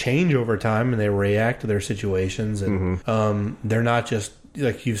change over time and they react to their situations, and they're not just,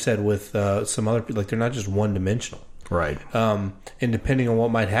 like you've said with some other people, like they're not just one dimensional. Right. And depending on what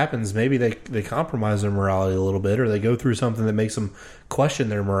might happen, maybe they compromise their morality a little bit, or they go through something that makes them question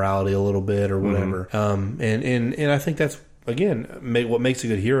their morality a little bit, or whatever. And I think that's again, what makes a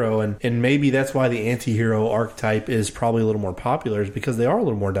good hero, and maybe that's why the anti-hero archetype is probably a little more popular, is because they are a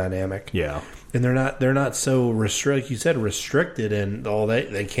little more dynamic. Yeah. And they're not so restricted, and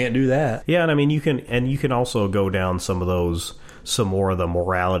they can't do that. Yeah, and I mean you can also go down some more of the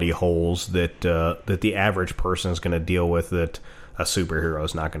morality holes that the average person is going to deal with that a superhero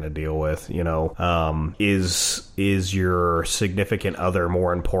is not going to deal with. Is your significant other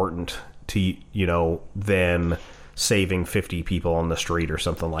more important to than saving 50 people on the street or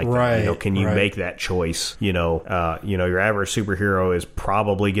something like that? Can you make that choice? Your average superhero is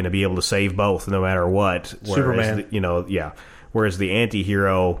probably going to be able to save both no matter what. Superman. Whereas the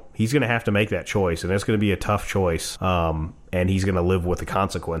anti-hero, he's going to have to make that choice, and it's going to be a tough choice, and he's going to live with the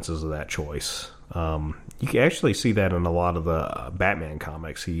consequences of that choice. You can actually see that in a lot of the Batman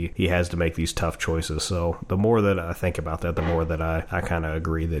comics. He has to make these tough choices. So the more that I think about that, the more that I kind of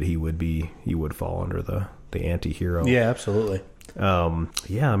agree that he would fall under the anti-hero. Yeah, absolutely. I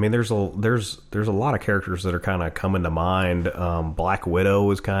mean, there's a lot of characters that are kind of coming to mind. Black Widow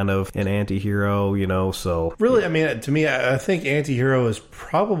is kind of an anti-hero, so really, I mean, to me, I think anti-hero is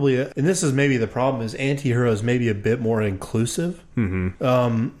probably, and this is maybe the problem, is anti-hero is maybe a bit more inclusive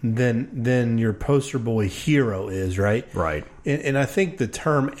than your poster boy hero is, right? Right. And I think the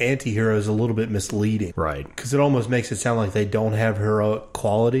term anti-hero is a little bit misleading, right? Because it almost makes it sound like they don't have heroic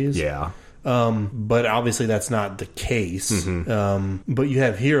qualities. Yeah. But obviously that's not the case. But you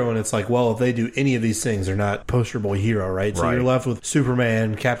have hero, and it's like, well, if they do any of these things, they're not poster boy hero, right? So you're left with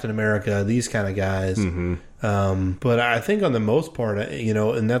Superman, Captain America, these kind of guys. But I think on the most part,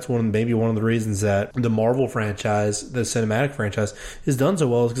 and that's maybe one of the reasons that the Marvel franchise, the cinematic franchise, is done so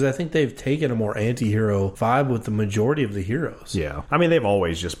well, is because I think they've taken a more anti-hero vibe with the majority of the heroes. Yeah. I mean, they've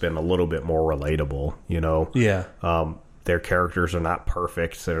always just been a little bit more relatable, Yeah. Their characters are not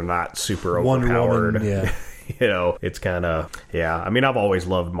perfect. They're not super overpowered. Wonder Woman, yeah. It's kind of, I mean, I've always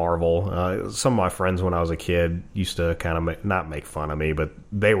loved Marvel. Some of my friends when I was a kid used to kind of not make fun of me, but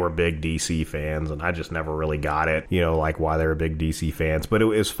they were big DC fans, and I just never really got it, like why they were big DC fans. But it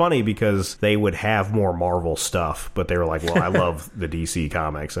was funny because they would have more Marvel stuff, but they were like, well, I love the DC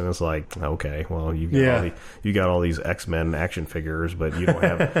comics. And it's like, okay, well, you got all these X-Men action figures, but you don't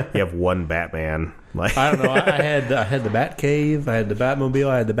have, you have one Batman. Like, I don't know. I had the Bat Cave, I had the Batmobile,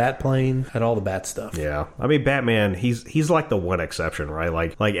 I had the Bat Plane, I had all the Bat stuff. Yeah, I mean, Batman, he's like the one exception, right?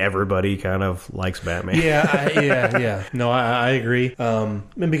 Like everybody kind of likes Batman. Yeah. No, I agree.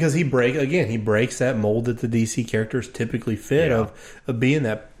 And because he breaks that mold that the DC characters typically fit of being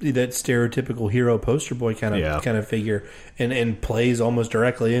that stereotypical hero poster boy kind of figure, and plays almost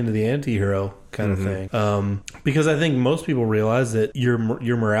directly into the anti-hero kind of thing. Because I think most people realize that your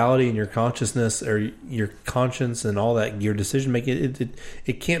morality and your consciousness, or your conscience and all that, your decision making,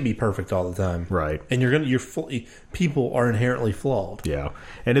 it can't be perfect all the time, right? And people are inherently flawed. Yeah,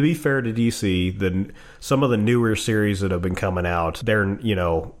 and to be fair to DC, some of the newer series that have been coming out, they're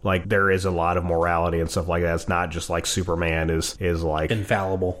like there is a lot of morality and stuff like that. It's not just like Superman is like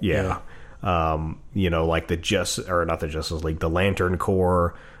infallible. Yeah. Like not the Justice League, the Lantern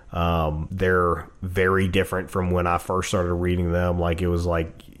Corps. They're very different from when I first started reading them. Like, it was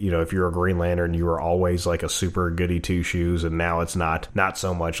like, if you're a Green Lantern, you were always like a super goody two shoes, and now it's not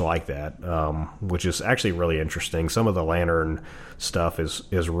so much like that, which is actually really interesting. Some of the Lantern stuff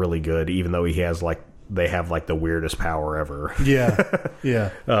is really good, even though they have like the weirdest power ever.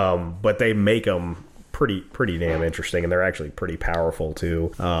 Yeah. But they make them pretty damn interesting, and they're actually pretty powerful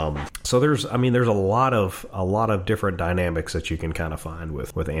too. So there's a lot of different dynamics that you can kind of find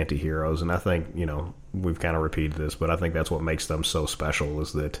with anti-heroes, and I think we've kind of repeated this, but I think that's what makes them so special,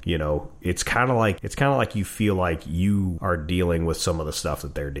 is that it's kind of like you feel like you are dealing with some of the stuff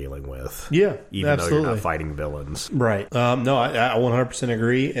that they're dealing with. Yeah, even absolutely. though you're not fighting villains, right? No, I 100%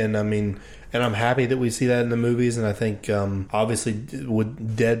 agree, and I mean. And I'm happy that we see that in the movies, and I think obviously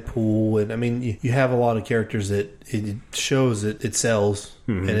with Deadpool, and I mean you have a lot of characters that it shows that it sells,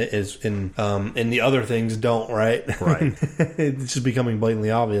 and it is, and the other things don't, right? Right. It's just becoming blatantly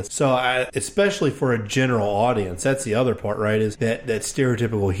obvious. So especially for a general audience, that's the other part, right? Is that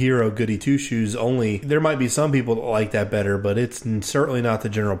stereotypical hero goody two shoes only. There might be some people that like that better, but it's certainly not the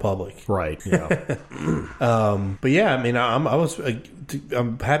general public. Right. Yeah. But yeah, I mean,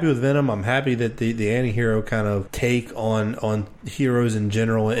 I'm happy with Venom. I'm happy that the anti-hero kind of take on heroes in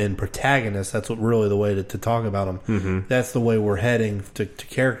general and protagonists. That's what really the way to talk about them. That's the way we're heading to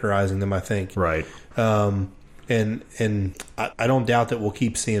characterizing them, I think. Right. And I don't doubt that we'll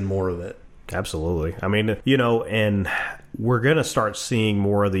keep seeing more of it. Absolutely. I mean, and we're gonna start seeing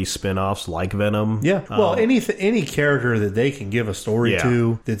more of these spin-offs like Venom. Yeah. Well, any character that they can give a story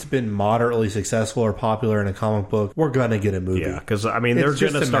to that's been moderately successful or popular in a comic book, we're gonna get a movie. Yeah, because I mean, it's they're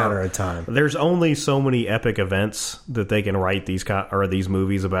just gonna a start. matter of time. There's only so many epic events that they can write these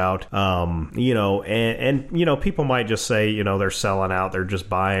movies about. You know, and you know, people might just say, you know, they're selling out. They're just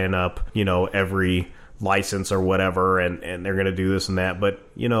buying up, you know, every license or whatever, and they're going to do this and that. But,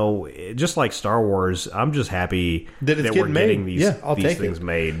 you know, just like Star Wars, I'm just happy that we're getting these things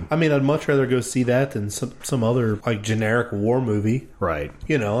made. I mean, I'd much rather go see that than some other like generic war movie. Right.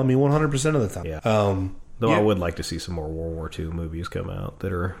 You know, I mean, 100% of the time. Yeah. Though I would like to see some more World War II movies come out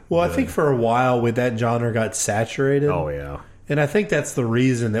that are well, good. I think for a while with that genre got saturated. Oh, yeah. And I think that's the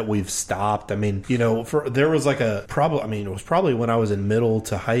reason that we've stopped. I mean, you know, there was like it was probably when I was in middle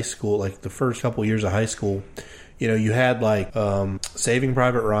to high school, like the first couple years of high school, you know, you had like Saving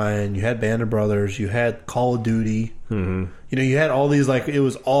Private Ryan, you had Band of Brothers, you had Call of Duty. Mm-hmm. You know, you had all these, like, it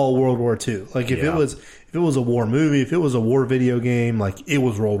was all World War II. Like, if it was a war movie, if it was a war video game, like, it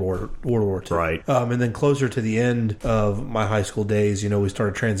was World War II. Right. And then closer to the end of my high school days, you know, we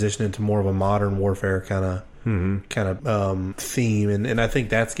started transitioning to more of a modern warfare kind of theme, and I think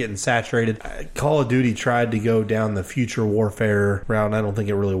that's getting saturated. Call of Duty tried to go down the future warfare route, and I don't think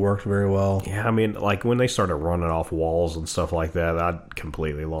it really worked very well. Yeah, I mean, like when they started running off walls and stuff like that, I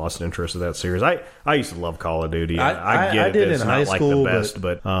completely lost interest in that series. I used to love Call of Duty. I get it. It's not like the best,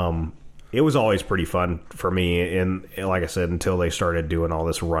 but it was always pretty fun for me, and like I said, until they started doing all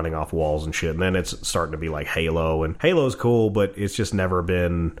this running off walls and shit, and then it's starting to be like Halo, and Halo's cool, but it's just never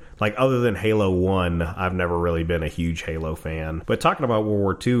been, like, other than Halo 1, I've never really been a huge Halo fan. But talking about World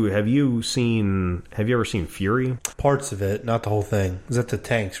War II, have you ever seen Fury? Parts of it, not the whole thing. Is that the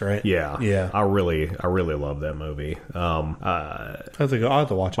tanks, right? Yeah. Yeah. I really love that movie. I'll have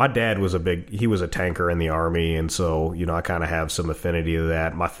to watch it. My dad was he was a tanker in the Army, and so, you know, I kind of have some affinity to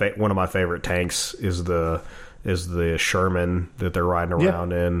that. One of my favorite tanks is the Sherman that they're riding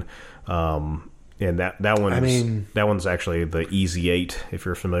around in. And that one's actually the Easy 8, if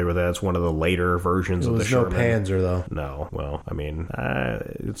you're familiar with that. It's one of the later versions of the Sherman. There was no Panzer, though. No. Well, I mean,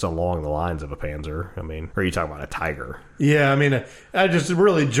 it's along the lines of a Panzer. I mean, or are you talking about a Tiger? Yeah, I mean, I just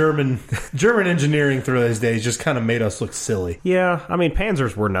really German engineering through those days just kind of made us look silly. Yeah, I mean,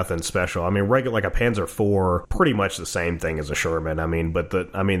 Panzers were nothing special. I mean, like a Panzer IV, pretty much the same thing as a Sherman. I mean, but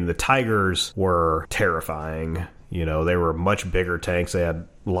the Tigers were terrifying. You know, they were much bigger tanks. They had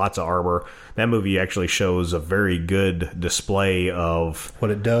lots of armor. That movie actually shows a very good display of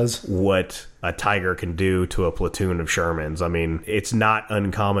what it does, what a Tiger can do to a platoon of Shermans. I mean, it's not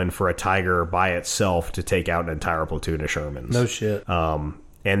uncommon for a Tiger by itself to take out an entire platoon of Shermans. No shit.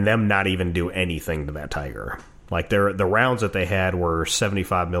 And them not even do anything to that Tiger. Like, the rounds that they had were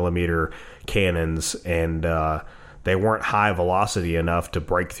 75 millimeter cannons, and they weren't high velocity enough to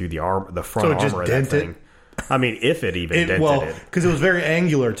break through the front armor of that thing. I mean, if it even dented it. Because it was very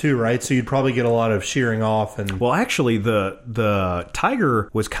angular too, right? So you'd probably get a lot of shearing off. And well, actually, the Tiger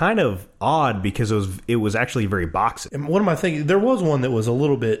was kind of odd because it was actually very boxy. And what am I thinking? There was one that was a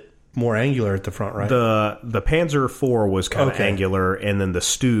little bit more angular at the front, right? The Panzer IV was kind of angular, and then the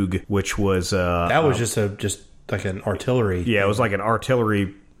Stug, which was that was just like an artillery. Yeah, it was like an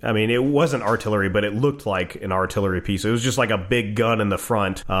artillery. I mean, it wasn't artillery, but it looked like an artillery piece. It was just like a big gun in the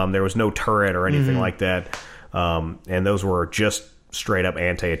front. There was no turret or anything like that. And those were just straight up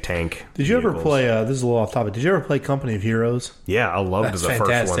anti-tank. Did you ever play, this is a little off topic, did you ever play Company of Heroes? Yeah, I loved the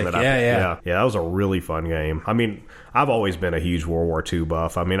first one. Yeah, that was a really fun game. I mean, I've always been a huge World War II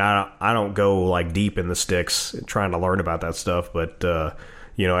buff. I mean, I don't go like deep in the sticks trying to learn about that stuff, but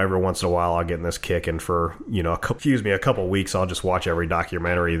you know, every once in a while I'll get in this kick, and for, you know, a couple weeks I'll just watch every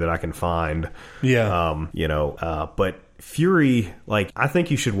documentary that I can find. Yeah. You know, but Fury, like, I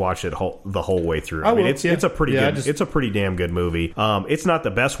think you should watch it the whole way through. I mean, it's a pretty good, it's a pretty damn good movie. It's not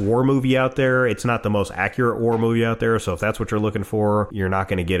the best war movie out there. It's not the most accurate war movie out there. So if that's what you're looking for, you're not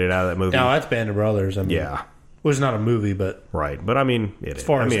going to get it out of that movie. No, that's Band of Brothers. I mean, yeah. Well, it's not a movie, but right. But I mean, as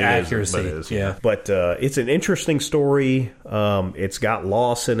far as accuracy, it is. Yeah. But it's an interesting story. It's got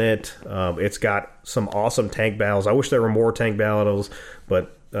loss in it. It's got some awesome tank battles. I wish there were more tank battles,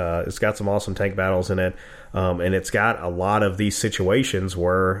 but it's got some awesome tank battles in it. And it's got a lot of these situations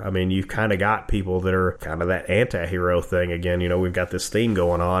where, I mean, you've kind of got people that are kind of that anti-hero thing again. You know, we've got this theme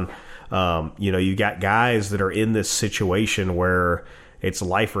going on. You know, you got guys that are in this situation where it's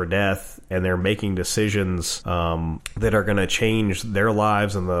life or death, and they're making decisions that are going to change their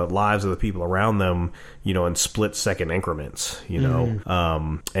lives and the lives of the people around them, you know, in split-second increments, you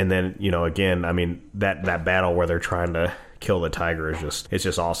know. And then, you know, again, I mean, that battle where they're trying to kill the Tiger is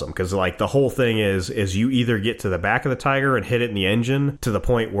just awesome. Because like the whole thing is you either get to the back of the Tiger and hit it in the engine to the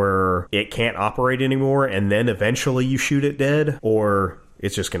point where it can't operate anymore, and then eventually you shoot it dead, or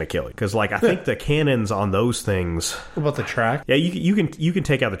it's just going to kill it. Because, like, I think the cannons on those things... What about the track? Yeah, you can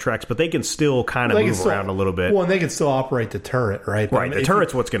take out the tracks, but they can still kind of move around a little bit. Well, and they can still operate the turret, right? Right, the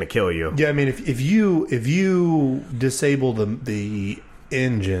turret's what's going to kill you. Yeah, I mean, if you disable the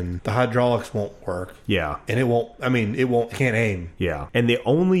engine, the hydraulics won't work. Yeah. And it can't aim. Yeah. And the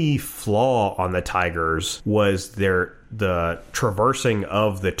only flaw on the Tigers was the traversing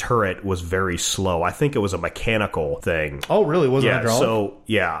of the turret was very slow. I think it was a mechanical thing. Oh, really? Was it hydraulic? So,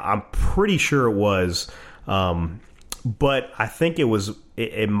 yeah, I'm pretty sure it was. But I think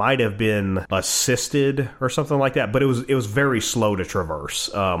it might have been assisted or something like that. But it was very slow to traverse.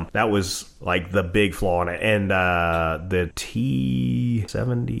 That was like the big flaw in it. And the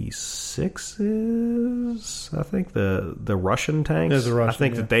T-76s, I think the Russian tanks. I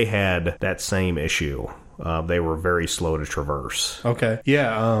think that they had that same issue. They were very slow to traverse. Okay.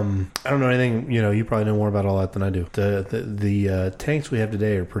 Yeah. I don't know anything. You probably know more about all that than I do. The tanks we have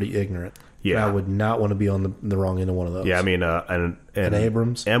today are pretty ignorant. Yeah. I would not want to be on the wrong end of one of those. Yeah, I mean, an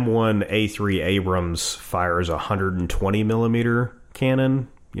Abrams M1A3 Abrams fires a 120 millimeter cannon.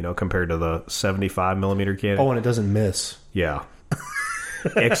 Compared to the 75 millimeter cannon. Oh, and it doesn't miss. Yeah.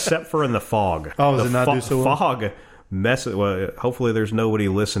 Except for in the fog. Oh, does it not do so well? Fog. Well, hopefully there's nobody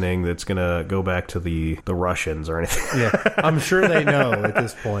listening that's going to go back to the Russians or anything. Yeah, I'm sure they know at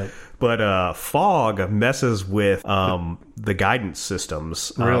this point. But fog messes with the guidance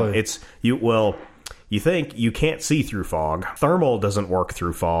systems. Really? You think you can't see through fog. Thermal doesn't work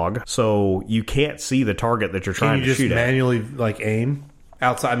through fog, so you can't see the target that you're trying to shoot at. Can you just manually aim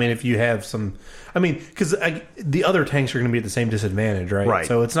outside? I mean, if you have some... I mean, because the other tanks are going to be at the same disadvantage, right? Right.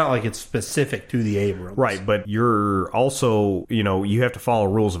 So it's not like it's specific to the Abrams. Right, but you're also, you have to follow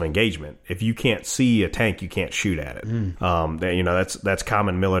rules of engagement. If you can't see a tank, you can't shoot at it. That's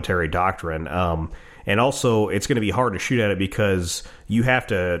common military doctrine. And also, it's going to be hard to shoot at it because you have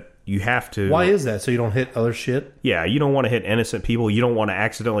to... Why is that? So you don't hit other shit? Yeah, you don't want to hit innocent people. You don't want to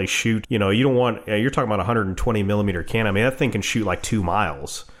accidentally shoot. You don't want... You're talking about a 120 millimeter cannon. I mean, that thing can shoot like 2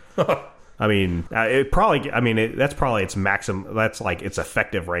 miles. I mean, that's probably its maximum. That's like its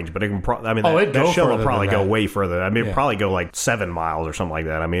effective range, but it can. That shell will probably go way further. I mean, it'd probably go like 7 miles or something like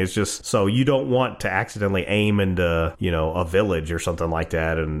that. I mean, it's just so you don't want to accidentally aim into a village or something like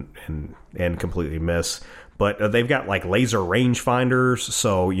that and completely miss. But they've got like laser rangefinders,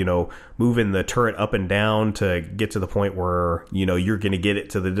 so moving the turret up and down to get to the point where you're going to get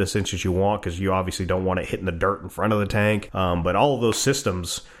it to the distances you want, because you obviously don't want it hitting the dirt in front of the tank. But all of those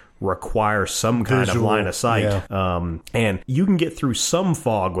systems require some kind of line of sight. Yeah. And you can get through some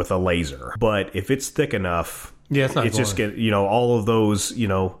fog with a laser, but if it's thick enough, it's just all of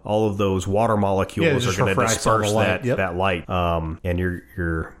those water molecules are going to disperse that light. And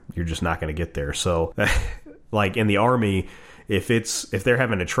you're just not going to get there. So like in the Army, if they're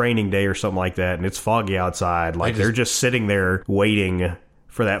having a training day or something like that and it's foggy outside, they're just sitting there waiting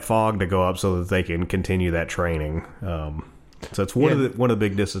for that fog to go up so that they can continue that training. So it's one of the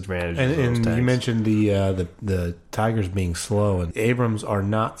big disadvantages. And you mentioned the Tigers being slow, and Abrams are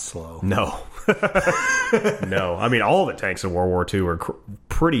not slow. No, no. I mean, all the tanks in World War II were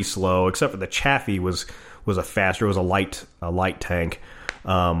pretty slow, except for the Chaffee was a faster. It was a light tank.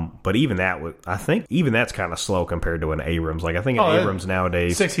 But even that's kind of slow compared to an Abrams. Like I think an Abrams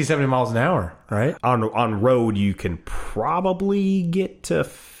nowadays 60, 70 miles an hour, right? On road you can probably get to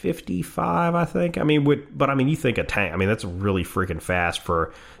 55, I think. I mean, you think a tank, I mean, that's really freaking fast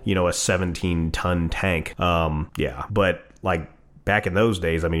for, a 17-ton tank. Yeah, but like back in those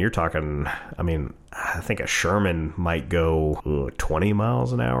days, I mean, you're talking, I think a Sherman might go 20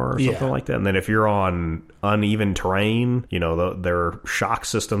 miles an hour or something like that. And then if you're on uneven terrain, their shock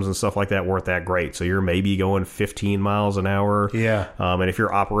systems and stuff like that weren't that great. So you're maybe going 15 miles an hour. Yeah. And if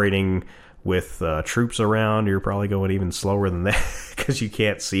you're operating with troops around, you're probably going even slower than that because you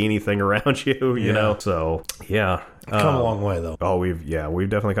can't see anything around you, you know? So, yeah. Come a long way, though. Oh, we've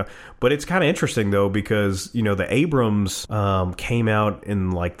definitely come. But it's kind of interesting, though, because, the Abrams came out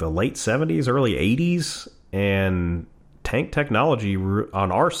in, like, the late 70s, early 80s, and tank technology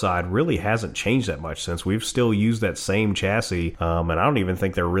on our side really hasn't changed that much since. We've still used that same chassis, and I don't even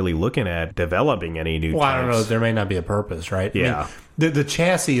think they're really looking at developing any new tanks. I don't know. There may not be a purpose, right? Yeah. I mean, the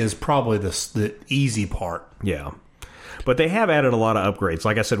chassis is probably the easy part. Yeah. But they have added a lot of upgrades.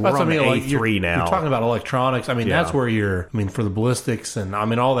 Like I said, we're on the A3 now. You're talking about electronics. I mean, that's where for the ballistics and, I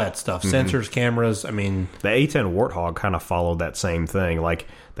mean, all that stuff. Sensors, cameras, I mean. The A10 Warthog kind of followed that same thing. Like,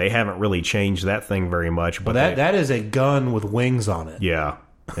 they haven't really changed that thing very much. But that is a gun with wings on it. Yeah.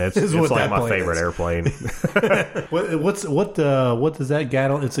 It's like my favorite airplane. What does that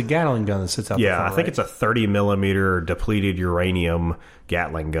Gatling? It's a Gatling gun that sits out the front, I think it's a 30 millimeter depleted uranium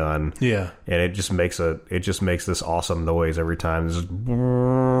Gatling gun. Yeah, and it just makes this awesome noise every time.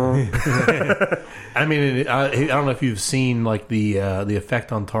 I mean, I don't know if you've seen like the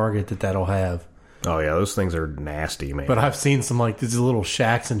effect on target that'll have. Oh yeah, those things are nasty, man. But I've seen some like these little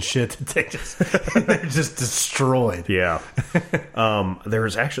shacks and shit that they're just destroyed. Yeah. There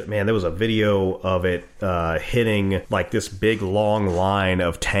was a video of it hitting like this big long line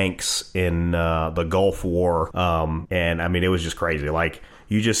of tanks in the Gulf War, and I mean it was just crazy. Like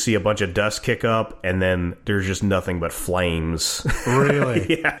you just see a bunch of dust kick up, and then there's just nothing but flames.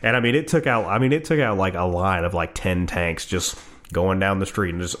 Really? Yeah. And I mean it took out like a line of like 10 tanks just going down the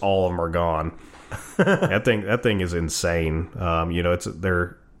street, and just all of them are gone. that thing is insane.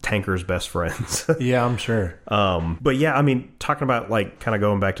 They're tankers' best friends. Yeah, I'm sure. But yeah, I mean, talking about like kind of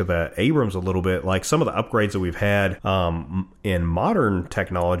going back to the Abrams a little bit, like some of the upgrades that we've had in modern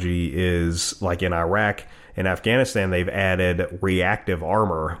technology is like in Iraq and Afghanistan, they've added reactive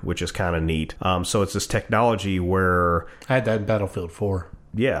armor, which is kind of neat. So it's this technology where I had that in Battlefield 4.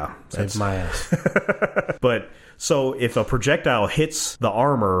 Yeah, saved my ass. But so if a projectile hits the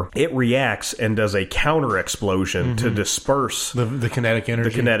armor, it reacts and does a counter explosion to disperse the kinetic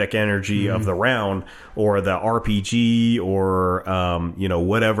energy, of the round or the RPG or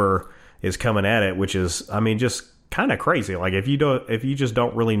whatever is coming at it, which is, I mean, just kind of crazy. Like if you just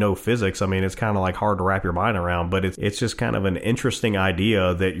don't really know physics, I mean, it's kind of like hard to wrap your mind around. But it's just kind of an interesting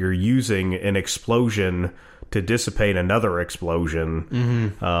idea that you're using an explosion to dissipate another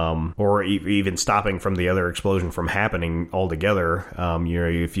explosion, or even stopping from the other explosion from happening altogether.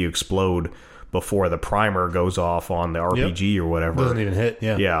 If you explode before the primer goes off on the RPG or whatever, doesn't even hit.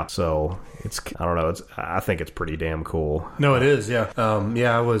 Yeah. So I don't know. I think it's pretty damn cool. No, it is. Yeah.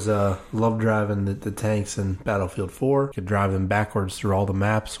 I was love driving the tanks in Battlefield 4. Could drive them backwards through all the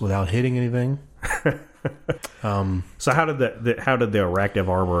maps without hitting anything. So how did the reactive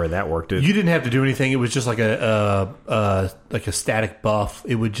armor and that work? You didn't have to do anything. It was just like a static buff.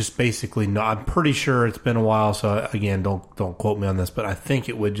 It would just basically. No, I'm pretty sure it's been a while. So again, don't quote me on this, but I think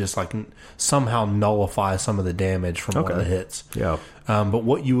it would just like somehow nullify some of the damage from one of the hits. Yeah. But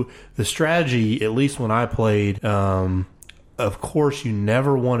the strategy, at least when I played, of course, you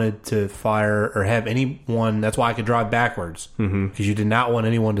never wanted to fire or have anyone. That's why I could drive backwards, because you did not want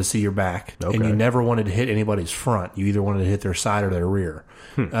anyone to see your back, and you never wanted to hit anybody's front. You either wanted to hit their side or their rear.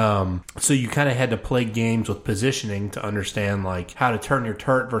 So you kind of had to play games with positioning to understand like how to turn your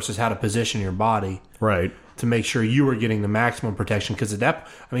turret versus how to position your body, right, to make sure you were getting the maximum protection. Because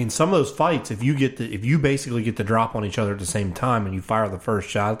some of those fights, if you basically get the drop on each other at the same time and you fire the first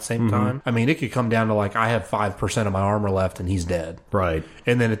shot at the same time, I mean, it could come down to like I have 5% of my armor left and he's dead. Right.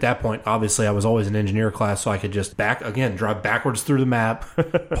 And then at that point, obviously, I was always an engineer class, so I could just drive backwards through the map,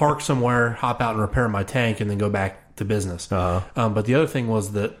 park somewhere, hop out and repair my tank, and then go back to business. But the other thing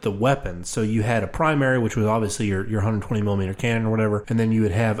was the weapons. So you had a primary, which was obviously your 120 millimeter cannon or whatever, and then you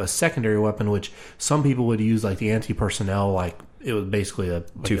would have a secondary weapon, which some people would use like the anti-personnel, like it was basically a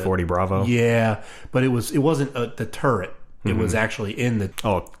 240 Bravo. Yeah, but it wasn't the turret. It was actually in the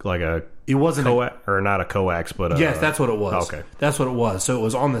it wasn't not a coax, but yes, that's what it was. Okay, that's what it was. So it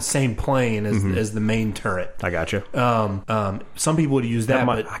was on the same plane as the main turret. I got you. Some people would use that,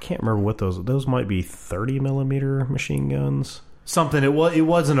 but I can't remember what those might be 30 millimeter machine guns. Something. It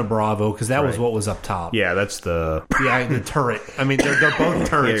wasn't a Bravo because that was what was up top. Yeah, that's the turret. I mean, they're both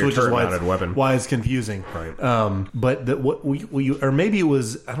turrets, which is why it's confusing. Right. But or maybe it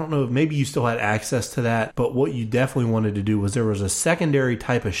was, I don't know, maybe you still had access to that. But what you definitely wanted to do was there was a secondary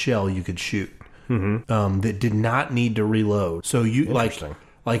type of shell you could shoot that did not need to reload. So you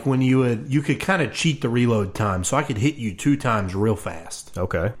like when you could kind of cheat the reload time. So I could hit you 2 times real fast.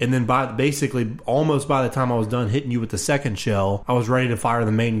 Okay. And then almost by the time I was done hitting you with the second shell, I was ready to fire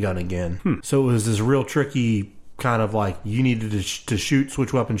the main gun again. So it was this real tricky kind of like you needed to shoot,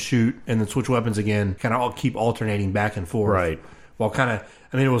 switch weapons, shoot, and then switch weapons again, kind of keep alternating back and forth. Right. While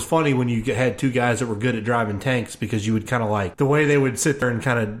it was funny when you had 2 guys that were good at driving tanks, because you would kind of like the way they would sit there and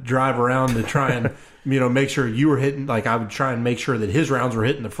kind of drive around to try and make sure you were hitting. Like I would try and make sure that his rounds were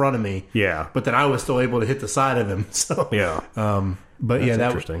hitting the front of me. Yeah. But that I was still able to hit the side of him. So yeah. But that's yeah,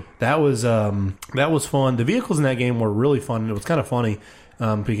 interesting. That was fun. The vehicles in that game were really fun. It was kind of funny.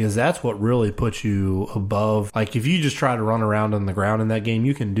 because that's what really puts you above. Like, if you just try to run around on the ground in that game,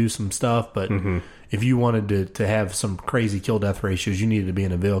 you can do some stuff, but if you wanted to have some crazy kill-death ratios, you needed to be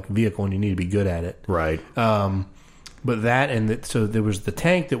in a vehicle, and you need to be good at it. Right. But that, so there was the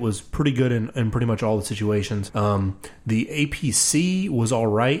tank that was pretty good in pretty much all the situations. The APC was all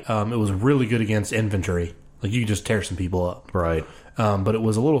right. It was really good against infantry. Like, you could just tear some people up. Right. But it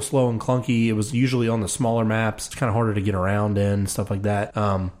was a little slow and clunky. It was usually on the smaller maps. It's kind of harder to get around in, stuff like that.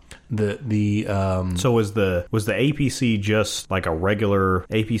 So was the APC just like a regular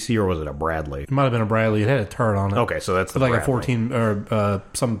APC, or was it a Bradley? It might have been a Bradley. It had a turret on it. Okay, so that's the like Bradley. A 14 or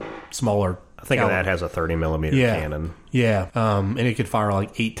some smaller. I think that has a 30 millimeter cannon. Yeah, and it could fire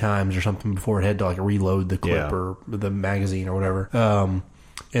like 8 times or something before it had to like reload the clip or the magazine or whatever.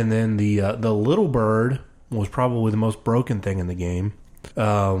 And then the little bird was probably the most broken thing in the game,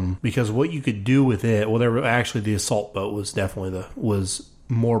 because what you could do with it. Well, the assault boat was definitely was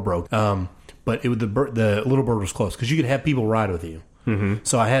more broken. But the little bird was close because you could have people ride with you. Mm-hmm.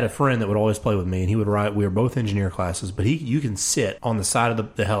 So I had a friend that would always play with me, and he would ride. We were both engineer classes, but you can sit on the side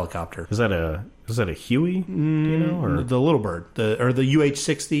of the helicopter. Is that a Huey? Do you know, or the little bird, or the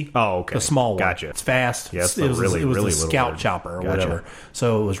UH-60? Oh, okay, the small one. Gotcha. It's fast. Yeah, it was really the scout bird. chopper or Gotcha. whatever.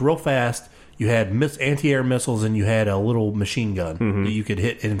 So it was real fast. You had anti-air missiles, and you had a little machine gun that you could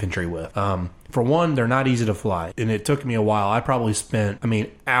hit infantry with. For one, they're not easy to fly, and it took me a while. I probably spent,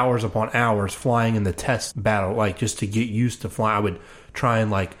 hours upon hours flying in the test battle, like just to get used to flying. I would try and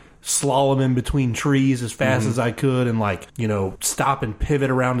like slalom in between trees as fast as I could, and stop and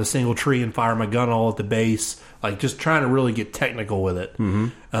pivot around a single tree and fire my gun all at the base. Like, just trying to really get technical with it.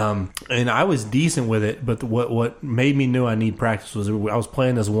 And I was decent with it, but what made me know I need practice was I was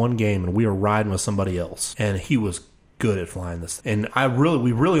playing this one game, and we were riding with somebody else, and he was good at flying this. And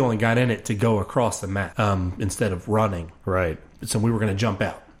we really only got in it to go across the map instead of running. Right. So we were going to jump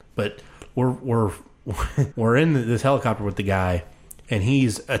out. But we're in this helicopter with the guy, and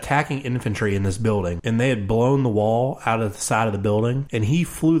he's attacking infantry in this building, and they had blown the wall out of the side of the building, and he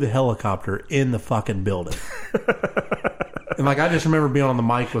flew the helicopter in the fucking building. And I just remember being on the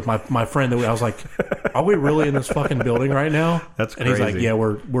mic with my friend, I was like, are we really in this fucking building right now? That's crazy. And he's like, yeah,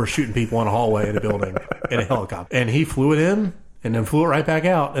 we're shooting people in a hallway in a building in a helicopter. And he flew it in and then flew it right back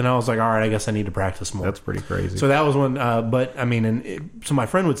out. And I was like, all right, I guess I need to practice more. That's pretty crazy. So that was when, so my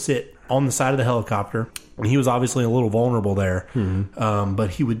friend would sit on the side of the helicopter, and he was obviously a little vulnerable there.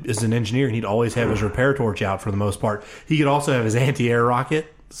 But he would, as an engineer, he'd always have his repair torch out for the most part. He could also have his anti-air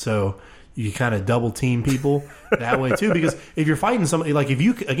rocket, so you kind of double team people that way too. Because if you're fighting somebody, like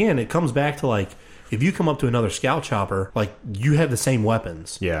it comes back to like, if you come up to another scout chopper, like, you have the same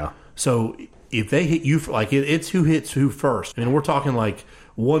weapons. Yeah. So if they hit you, like, it's who hits who first. I mean, we're talking like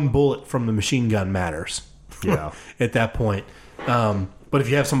one bullet from the machine gun matters. Yeah. At that point. But if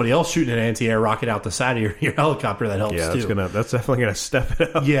you have somebody else shooting an anti-air rocket out the side of your helicopter, that helps too. That's definitely gonna step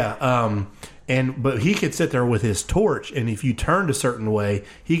it up. Yeah. But he could sit there with his torch, and if you turned a certain way,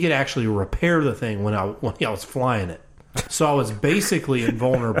 he could actually repair the thing when I was flying it. So I was basically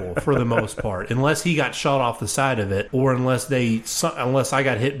invulnerable for the most part, unless he got shot off the side of it, or unless I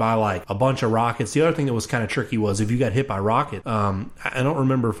got hit by like a bunch of rockets. The other thing that was kind of tricky was if you got hit by rocket. I don't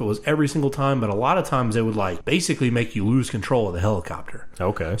remember if it was every single time, but a lot of times they would like basically make you lose control of the helicopter.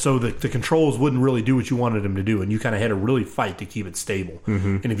 Okay. So the controls wouldn't really do what you wanted them to do, and you kind of had to really fight to keep it stable.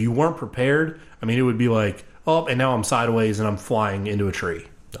 And if you weren't prepared, it would be like, oh, and now I'm sideways and I'm flying into a tree.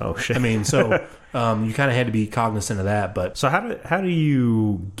 Oh shit! So you kind of had to be cognizant of that. But so how do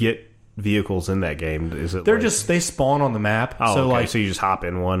you get vehicles in that game? Is it they spawn on the map? Oh, so okay. So you just hop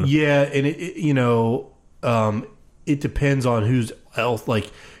in one. Yeah, and it depends on who's else.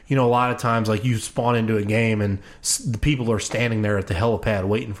 Like, a lot of times, like, you spawn into a game and the people are standing there at the helipad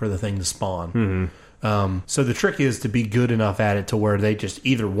waiting for the thing to spawn. So the trick is to be good enough at it to where they just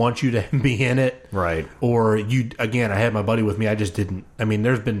either want you to be in it, right? Or I had my buddy with me. I just didn't.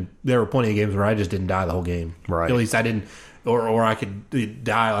 There were plenty of games where I just didn't die the whole game. Right. At least I didn't, or I could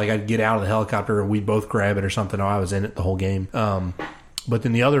die. Like, I'd get out of the helicopter and we'd both grab it or something. Or I was in it the whole game. But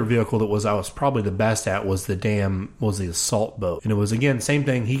then the other vehicle that I was probably the best at was the assault boat. And it was, again, same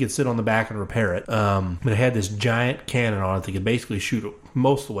thing. He could sit on the back and repair it. But it had this giant cannon on it that could basically shoot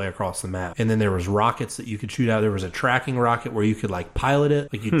most of the way across the map. And then there was rockets that you could shoot out. There was a tracking rocket where you could like pilot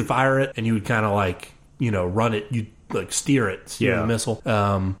it. Like, you'd fire it and you would kind of like, run it. You'd like steer the missile.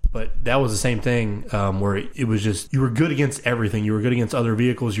 But that was the same thing where it was just, you were good against everything. You were good against other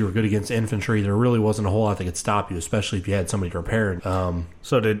vehicles. You were good against infantry. There really wasn't a whole lot that could stop you, especially if you had somebody to repair it.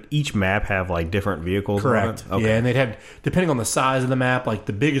 So did each map have like different vehicles? Correct. Okay. Yeah, and they'd have, depending on the size of the map, like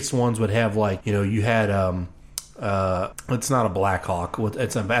the biggest ones would have like, you had it's not a Black Hawk.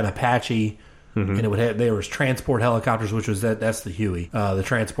 It's an Apache. And it would have, there was transport helicopters, which was that's the Huey, the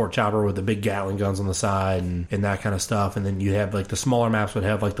transport chopper with the big Gatling guns on the side and that kind of stuff. And then you have like the smaller maps would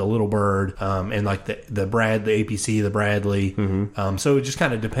have like the Little Bird, and like the APC, the Bradley. So it just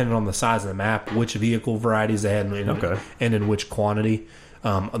kind of depended on the size of the map, which vehicle varieties they had, and in which quantity.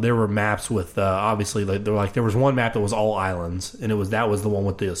 There were maps with obviously there was one map that was all islands, and that was the one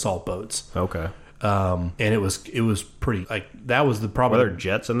with the assault boats. Okay. And it was pretty, like, that was the problem. Were there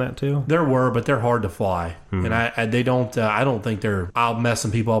jets in that too? There were, but they're hard to fly. And I don't think I'll mess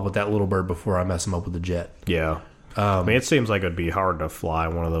some people up with that Little Bird before I mess them up with the jet. Yeah. I mean, it seems like it'd be hard to fly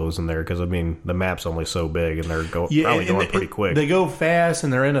one of those in there because, I mean, the map's only so big and they're probably going pretty quick. They go fast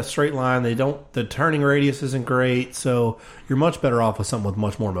and they're in a straight line. The turning radius isn't great, so you're much better off with something with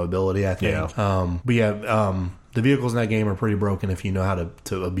much more mobility, I think. Yeah. The vehicles in that game are pretty broken if you know how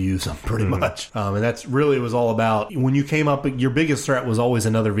to abuse them, pretty much. And that's really, it was all about, when you came up, your biggest threat was always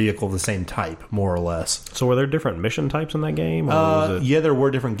another vehicle of the same type, more or less. So were there different mission types in that game? Or yeah, there were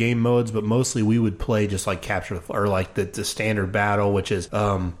different game modes, but mostly we would play just like or like the standard battle, which is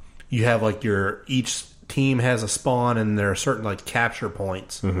you have like each team has a spawn and there are certain like capture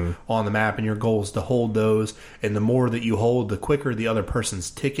points on the map, and your goal is to hold those, and the more that you hold, the quicker the other person's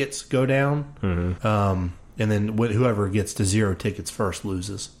tickets go down. And then whoever gets to 0 tickets first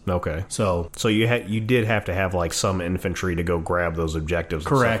loses. Okay. So you did have to have like some infantry to go grab those objectives.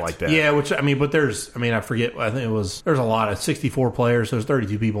 Correct. And stuff like that. Yeah, I forget. I think there's a lot of 64 players. So there's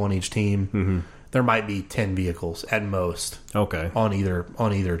 32 people on each team. There might be 10 vehicles at most. Okay. On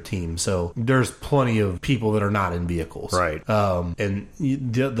either team. So there's plenty of people that are not in vehicles. Right. And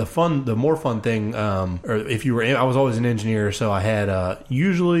the more fun thing, I was always an engineer, so I had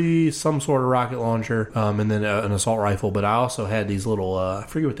usually some sort of rocket launcher, and then an assault rifle. But I also had these little, I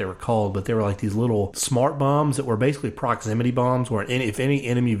forget what they were called, but they were like these little smart bombs that were basically proximity bombs, where if any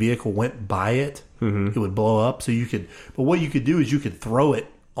enemy vehicle went by it, it would blow up. But what you could do is you could throw it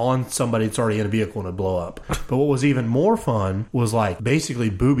on somebody that's already in a vehicle and it'd blow up. But what was even more fun was like basically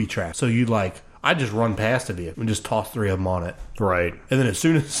booby traps. So I'd just run past a vehicle and just toss 3 of them on it. Right. And then as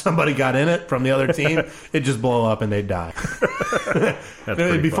soon as somebody got in it from the other team, it'd just blow up and they'd die.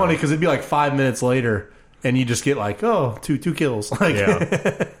 It'd be funny because it'd be like 5 minutes later and you just get like, two kills.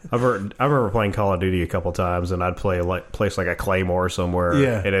 Yeah. I remember playing Call of Duty a couple times, and I'd place like a Claymore somewhere.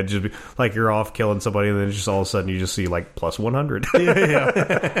 Yeah. And it'd just be like you're off killing somebody, and then just all of a sudden you just see like plus 100.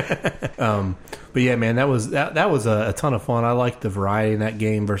 Yeah. But yeah, man, that was a ton of fun. I liked the variety in that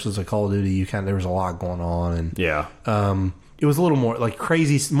game versus a Call of Duty. There was a lot going on, and yeah. It was a little more like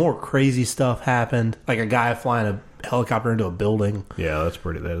more crazy stuff happened. Like a guy flying a helicopter into a building. Yeah, that is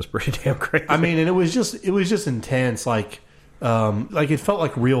pretty damn crazy. I mean, and it was just intense. Like it felt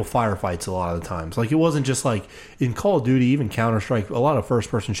like real firefights a lot of the times. Like it wasn't just like in Call of Duty, even Counter-Strike, a lot of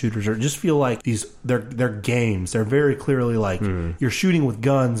first-person shooters just feel like they're games. They're very clearly like you're shooting with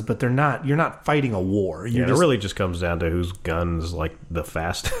guns, but you're not fighting a war. It really just comes down to whose gun's like the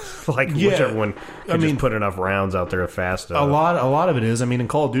fastest. Whichever one can just put enough rounds out there fast. A lot of it is. I mean, in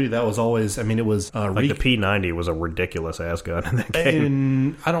Call of Duty, that was always. I mean, it was the P90 was a ridiculous ass gun in that game.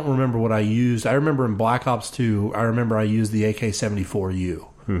 And I don't remember what I used. I remember in Black Ops 2, I used the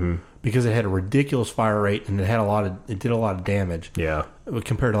AK-74U because it had a ridiculous fire rate and it did a lot of damage. Yeah,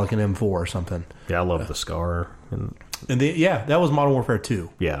 compared to like an M4 or something. Yeah, I love the Scar. That was Modern Warfare 2.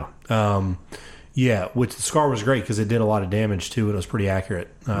 Yeah. Which the Scar was great because it did a lot of damage too, and it was pretty accurate.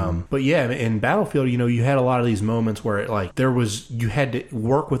 But yeah, in Battlefield, you had a lot of these moments where you had to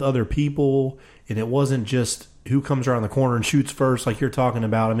work with other people, and it wasn't just who comes around the corner and shoots first, like you're talking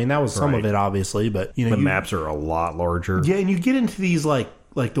about. I mean, that was some of it, obviously, but the maps are a lot larger. Yeah, and you get into these like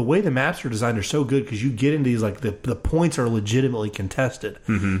the way the maps are designed are so good because you get into these like the points are legitimately contested.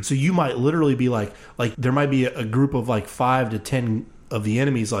 So you might literally be like there might be a group of like 5 to 10 of the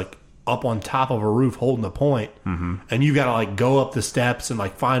enemies like up on top of a roof holding the point, and you got to like go up the steps and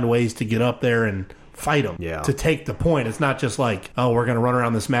like find ways to get up there and fight them to take the point. It's not just like, oh, we're going to run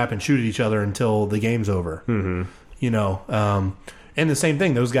around this map and shoot at each other until the game's over. And the same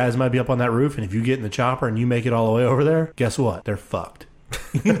thing, those guys might be up on that roof, and if you get in the chopper and you make it all the way over there, guess what? They're fucked.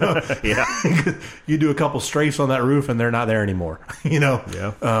 Yeah. You do a couple strafes on that roof and they're not there anymore. Yeah.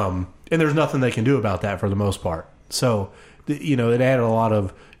 And there's nothing they can do about that for the most part. So it added a lot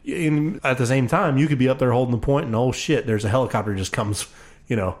of. At the same time, you could be up there holding the point, and oh shit, there's a helicopter just comes.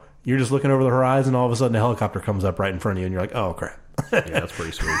 You're just looking over the horizon, all of a sudden a helicopter comes up right in front of you, and you're like, oh crap. Yeah, that's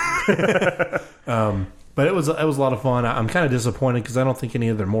pretty sweet. But it was a lot of fun. I'm kind of disappointed because I don't think any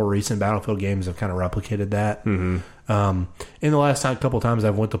of their more recent Battlefield games have kind of replicated that. Mm-hmm. In the last couple times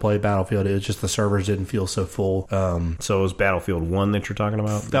I've went to play Battlefield, it was just the servers didn't feel so full. So it was Battlefield 1 that you're talking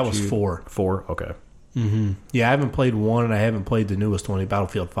about? That was 4. 4? Okay. Mm-hmm. Yeah, I haven't played 1, and I haven't played the newest one,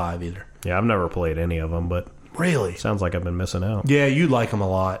 Battlefield 5, either. Yeah, I've never played any of them, but... Really? Sounds like I've been missing out. Yeah, you like them a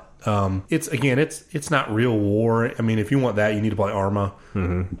lot. It's not real war. I mean, if you want that, you need to play Arma.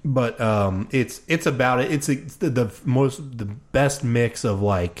 Mm-hmm. But it's about it. It's the best mix of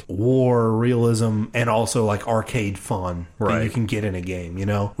like war realism and also like arcade fun that you can get in a game. You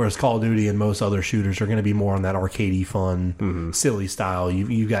know, whereas Call of Duty and most other shooters are going to be more on that arcadey fun, silly style.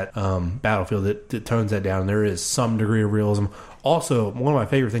 You've got Battlefield that tones that down. There is some degree of realism. Also, one of my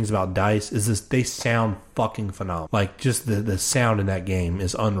favorite things about DICE is this: they sound fucking phenomenal. Like, just the sound in that game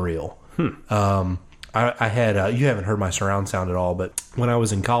is unreal. I had you haven't heard my surround sound at all, but when I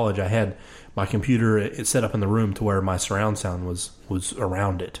was in college, I had my computer set up in the room to where my surround sound was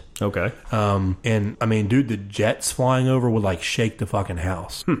around it. Okay. And I mean, dude, the jets flying over would like shake the fucking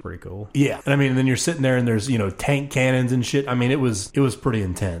house. Pretty cool. Yeah. And I mean, and then you're sitting there and there's, tank cannons and shit. I mean, it was pretty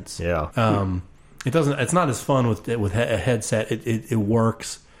intense. Yeah. It's not as fun with a headset. It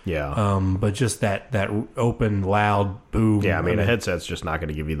works. Yeah. But just that open, loud boom. Yeah, I mean, a headset's just not going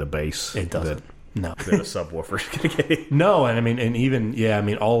to give you the bass. It doesn't. No. That a subwoofer's going to get you. No, and I mean, and even,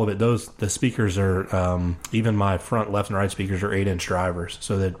 all of it, the speakers are, even my front left and right speakers are 8-inch drivers,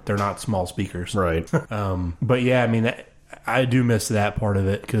 so that they're not small speakers. Right. But yeah, I mean, I do miss that part of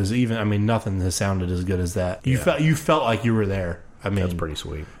it, because nothing has sounded as good as that. You felt like you were there. I mean, that's pretty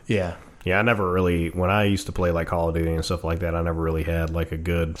sweet. Yeah. Yeah, I never really, when I used to play like Call of Duty and stuff like that, I never really had like a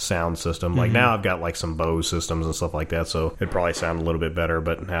good sound system. Like now I've got like some Bose systems and stuff like that, so it'd probably sound a little bit better,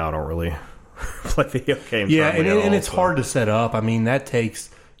 but now I don't really play video games. Yeah, and it's hard to set up. I mean, that takes,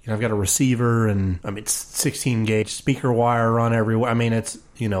 I've got a receiver and it's 16 gauge speaker wire run everywhere. I mean,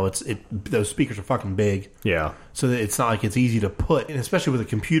 those speakers are fucking big. Yeah. So that it's not like it's easy to put, and especially with a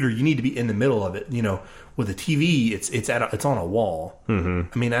computer, you need to be in the middle of it. With a TV, it's on a wall. Mm-hmm.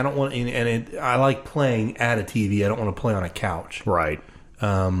 I mean, I don't want, I like playing at a TV. I don't want to play on a couch. Right.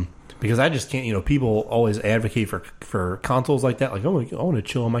 Because I just can't. People always advocate for consoles like that. Like, oh, I want to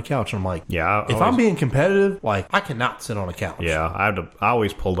chill on my couch. And I'm like, yeah. If I'm being competitive, like, I cannot sit on a couch. Yeah, I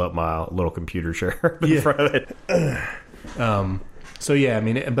always pulled up my little computer chair in front of it. So yeah, I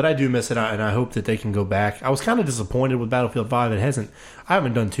mean, but I do miss it, and I hope that they can go back. I was kind of disappointed with Battlefield 5. I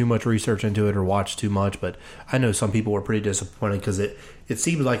haven't done too much research into it or watched too much, but I know some people were pretty disappointed because it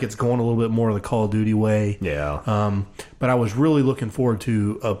seems like it's going a little bit more the Call of Duty way. Yeah. But I was really looking forward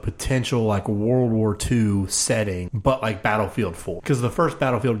to a potential like World War II setting, but like Battlefield 4, because the first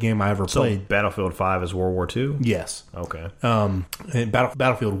Battlefield game I ever played. So Battlefield 5 is World War II? Yes. Okay. And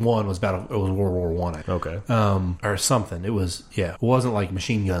Battlefield 1 was World War 1. Okay. Or something. It wasn't like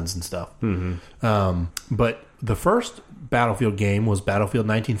machine guns and stuff. Mm-hmm. But the first Battlefield game was Battlefield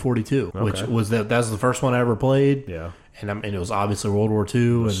 1942, which was that was the first one I ever played. Yeah. And it was obviously World War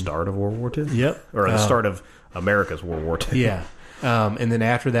II. The start of World War II? Yep. Or the start of America's World War II. Yeah. And then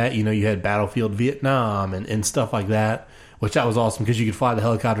after that, you had Battlefield Vietnam and stuff like that, which that was awesome because you could fly the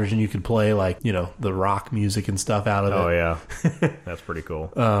helicopters and you could play like, the rock music and stuff out of it. Oh, yeah. That's pretty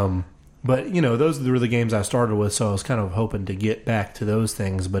cool. But, those were the games I started with, so I was kind of hoping to get back to those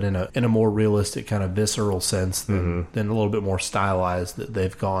things, but in a more realistic kind of visceral sense than a little bit more stylized that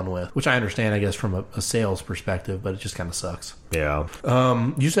they've gone with, which I understand, I guess, from a sales perspective, but it just kind of sucks. Yeah.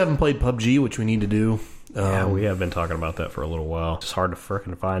 You just haven't played PUBG, which we need to do. Yeah, we have been talking about that for a little while. It's hard to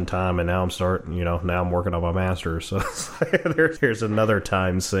frickin' find time, and now I'm working on my master's, so there's another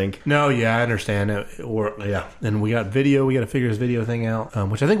time sink. No, yeah, I understand. And we got video. We got to figure this video thing out,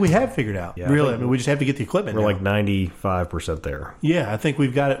 which I think we have figured out. Yeah, really, we just have to get the equipment. We're like 95% there. Yeah, I think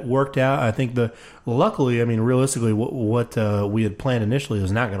we've got it worked out. I think luckily, realistically, what we had planned initially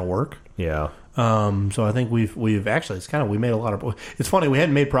was not going to work. Yeah. So I think we've actually, we made a lot of, it's funny, we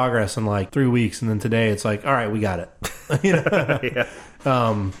hadn't made progress in like 3 weeks, and then today it's like, all right, we got it.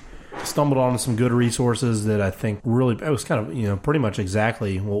 Yeah. Stumbled on some good resources that I think really, it was kind of, pretty much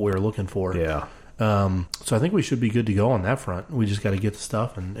exactly what we were looking for. Yeah. So I think we should be good to go on that front. We just got to get the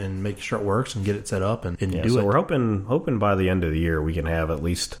stuff and make sure it works and get it set up and do it. So we're hoping by the end of the year we can have at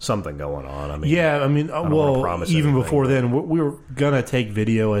least something going on. Even before then, we were gonna take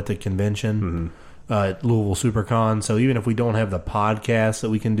video at the convention. At Louisville SuperCon. So even if we don't have the podcast that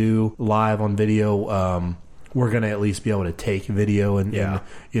we can do live on video, we're going to at least be able to take video and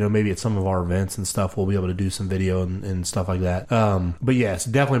maybe at some of our events and stuff, we'll be able to do some video and stuff like that. But yes,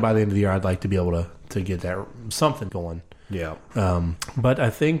 definitely by the end of the year, I'd like to be able to get that something going. Yeah. But I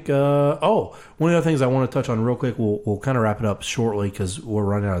think, one of the other things I want to touch on real quick, we'll kind of wrap it up shortly because we're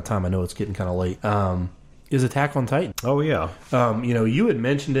running out of time. I know it's getting kind of late. Is Attack on Titan. Oh, yeah. You had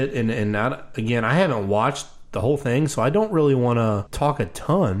mentioned it, and again, I haven't watched the whole thing, so I don't really want to talk a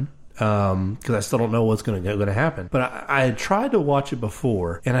ton. Because I still don't know what's going to happen. But I had tried to watch it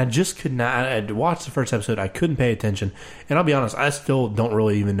before, and I just could not. I had watched the first episode. I couldn't pay attention. And I'll be honest, I still don't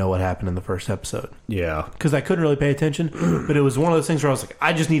really even know what happened in the first episode. Yeah. Because I couldn't really pay attention. But it was one of those things where I was like,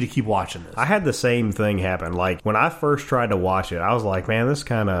 I just need to keep watching this. I had the same thing happen. Like, when I first tried to watch it, I was like, man, this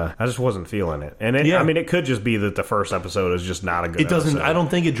kind of... I just wasn't feeling it. And I mean, it could just be that the first episode is just not a good episode. I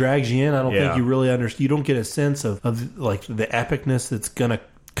don't think it drags you in. I don't think you really understand. You don't get a sense of like, the epicness that's going to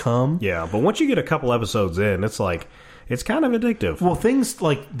come. Yeah, but once you get a couple episodes in, it's like, it's kind of addictive. Well, things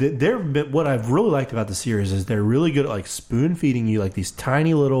like what I've really liked about the series is they're really good at like spoon feeding you like these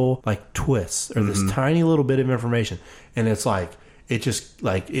tiny little like twists or this tiny little bit of information, and it's like it just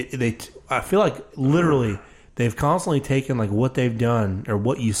like I feel like literally they've constantly taken like what they've done or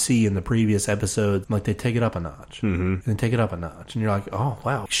what you see in the previous episode, like they take it up a notch and then take it up a notch, and you're like, oh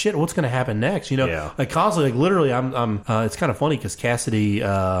wow, shit, what's going to happen next? Like constantly, like literally, I'm it's kind of funny because Cassidy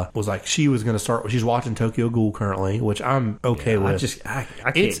was like she was going to start. She's watching Tokyo Ghoul currently, which I'm okay with. I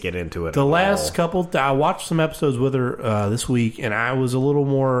can't get into it. The last couple, I watched some episodes with her this week, and I was a little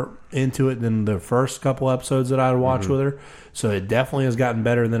more into it than the first couple episodes that I'd watched with her. So it definitely has gotten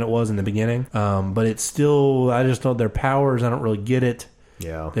better than it was in the beginning. But it's still, I just don't, their powers, I don't really get it.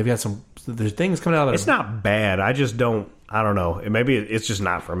 Yeah. They've got there's things coming out of It's not bad. I just don't, I don't know. Maybe it's just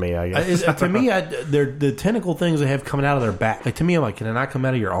not for me, I guess. To me, the tentacle things they have coming out of their back. Like, to me, I'm like, can it not come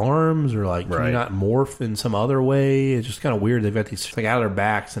out of your arms? Or like, can you not morph in some other way? It's just kind of weird. They've got these like out of their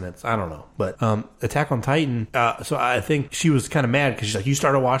backs, and it's, I don't know. But Attack on Titan, so I think she was kind of mad because she's like, you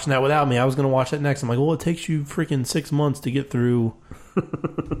started watching that without me. I was going to watch that next. I'm like, well, it takes you freaking 6 months to get through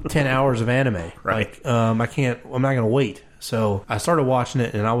 10 hours of anime. Right. Like, I'm not going to wait. So I started watching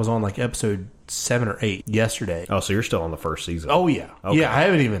it, and I was on like episode 7 or 8 yesterday. Oh, so you're still on the first season? Oh, yeah. Okay. Yeah, I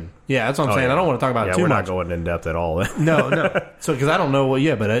haven't even... Yeah, that's what I'm saying. Yeah. I don't want to talk about it too much. We're not going in depth at all. No. So, because I don't know what...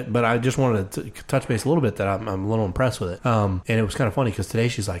 Yeah, but I just wanted to touch base a little bit that I'm a little impressed with it. And it was kind of funny because today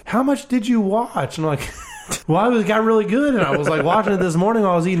she's like, how much did you watch? And I'm like... Well, it got really good, and I was like watching it this morning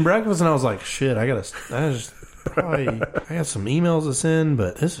while I was eating breakfast, and I was like, shit, I got some emails to send,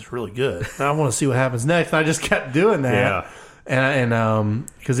 but this is really good. I want to see what happens next. And I just kept doing that. Yeah. And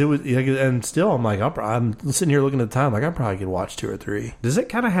because it was, and still I'm like, I'm sitting here looking at the time, like I probably could watch 2 or 3. Does it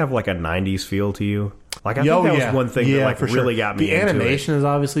kind of have like a 90s feel to you? Like, I think that was one thing that like really got me into it. The animation is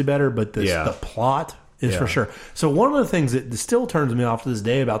obviously better, but the plot is for sure. So one of the things that still turns me off to this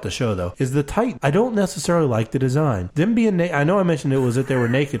day about the show, though, is the Titan. I don't necessarily like the design. Them being I know I mentioned it was that they were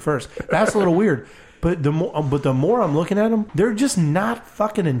naked first. That's a little weird. But the more I'm looking at them, they're just not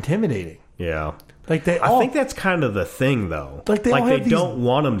fucking intimidating. Yeah. Like I think that's kind of the thing, though. Like they don't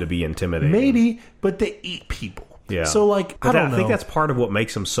want them to be intimidating. Maybe, but they eat people. Yeah. So like, I don't know. I think that's part of what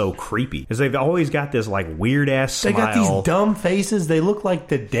makes them so creepy. Is they've always got this like weird ass smile. They got these dumb faces. They look like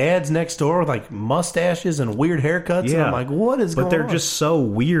the dads next door with like mustaches and weird haircuts. Yeah. And I'm like, what is going on? But they're just so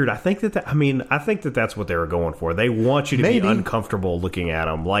weird. I think that that's what they were going for. They want you to be uncomfortable looking at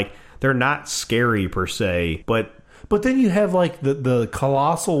them. Like, they're not scary per se, but then you have like the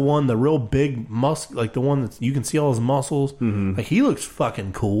colossal one, the real big like the one that you can see all his muscles. Mm-hmm. Like, he looks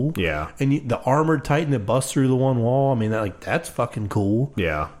fucking cool. Yeah. And the armored Titan that busts through the one wall. I mean, that's fucking cool.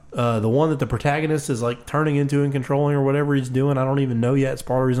 Yeah. The one that the protagonist is like turning into and controlling or whatever he's doing, I don't even know yet. It's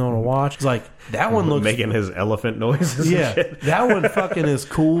part of the reason I want to watch. It's like, that one looks making his elephant noises. Yeah, and shit. That one fucking is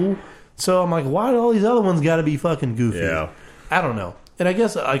cool. So I'm like, why do all these other ones got to be fucking goofy? Yeah. I don't know. And I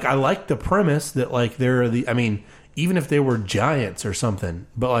guess like I like the premise that like they're even if they were giants or something,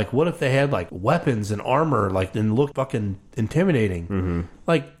 but like, what if they had like weapons and armor, like, and look fucking intimidating? Mm-hmm.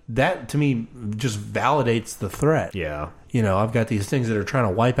 Like, that to me just validates the threat. Yeah. I've got these things that are trying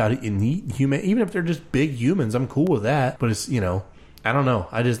to wipe out human, even if they're just big humans, I'm cool with that. But it's, I don't know.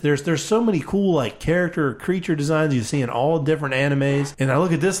 There's so many cool like creature designs you see in all different animes, and I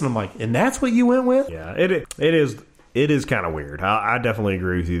look at this and I'm like, and that's what you went with? Yeah, it is kind of weird. I definitely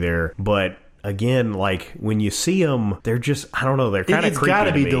agree with you there, but again, like, when you see them, they're just, I don't know, they're kind of creepy. It's got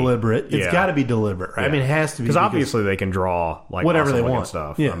to be deliberate. It's got to be deliberate, right? Yeah. I mean, it has to be. Because obviously they can draw like whatever they want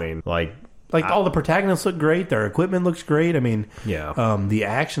stuff. Yeah. I mean, like, Like, all the protagonists look great. Their equipment looks great. I mean, the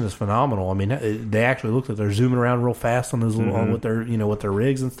action is phenomenal. I mean, they actually look like they're zooming around real fast on those little, with their, with their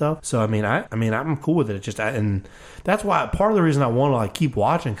rigs and stuff. So, I mean, I'm cool with it. It's just, and that's why part of the reason I want to like keep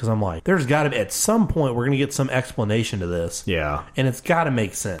watching, because I'm like, there's got to be at some point we're going to get some explanation to this. Yeah, and it's got to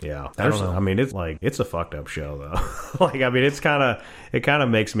make sense. Yeah, I don't know. I mean, it's like it's a fucked up show though. Like, I mean, it kind of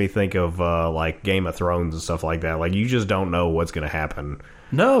makes me think of like Game of Thrones and stuff like that. Like, you just don't know what's going to happen.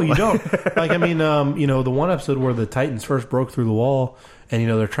 No, you don't. Like, I mean, the one episode where the Titans first broke through the wall, and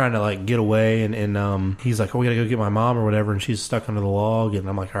they're trying to like get away, and he's like, "Oh, we gotta go get my mom or whatever," and she's stuck under the log, and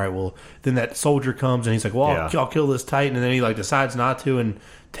I'm like, "All right, well." Then that soldier comes, and he's like, "Well, I'll kill this Titan," and then he like decides not to, and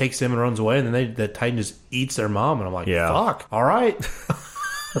takes him and runs away, and then that Titan just eats their mom, and I'm like, "Fuck, all right."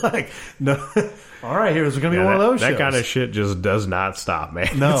 Like, no. All right, here's going to be one of those shows. That kind of shit just does not stop,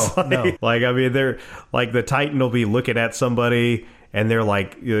 man. No, no. Like, I mean, they're like, the Titan will be looking at somebody, and they're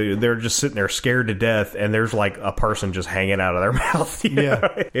like, they're just sitting there scared to death, and there's like a person just hanging out of their mouth.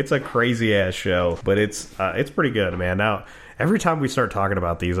 Yeah, it's a crazy ass show, but it's pretty good, man. Now, every time we start talking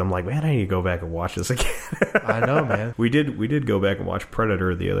about these, I'm like, man, I need to go back and watch this again. I know, man. We did go back and watch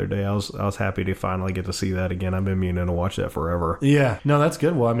Predator the other day. I was happy to finally get to see that again. I've been meaning to watch that forever. Yeah, no, that's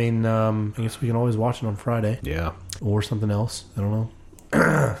good. Well, I mean, I guess we can always watch it on Friday. Yeah, or something else. I don't know.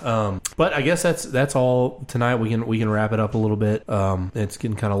 But I guess that's all tonight. We can wrap it up a little bit. It's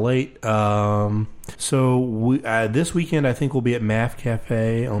getting kind of late. So we, this weekend I think we'll be at Math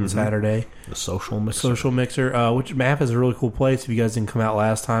Cafe on Saturday. The Social Mixer. Which Math is a really cool place. If you guys didn't come out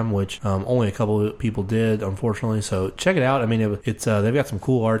last time, which only a couple of people did, unfortunately. So check it out. I mean, it's they've got some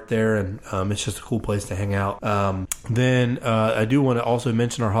cool art there, and it's just a cool place to hang out. Then I do want to also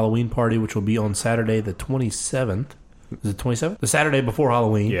mention our Halloween party, which will be on Saturday the 27th. Is it 27th? The Saturday before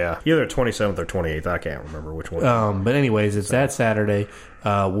Halloween. Yeah, either 27th or 28th. I can't remember which one. But anyways, it's that Saturday.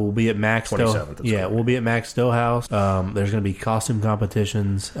 We'll be at Max Stowe. Yeah, we'll be at Max Stowe House. There's going to be costume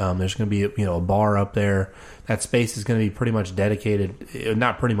competitions. There's going to be a bar up there. That space is going to be pretty much dedicated.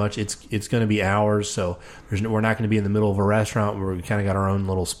 Not pretty much. It's going to be ours. So we're not going to be in the middle of a restaurant where we kind of got our own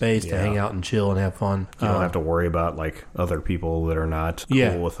little space to hang out and chill and have fun. You don't have to worry about like other people that are not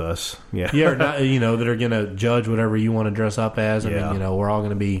cool with us. Yeah, or not, that are going to judge whatever you want to dress up as. I mean, we're all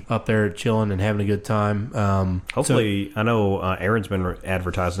going to be up there chilling and having a good time. Hopefully, I know Aaron's been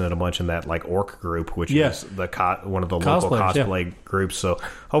advertising it a bunch in that like orc group, which is the one of the local cosplay groups. So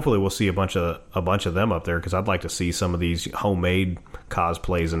hopefully we'll see a bunch of them up there, because I'd like to see some of these homemade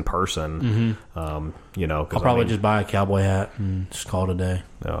cosplays in person. I'll probably just buy a cowboy hat and just call it a day.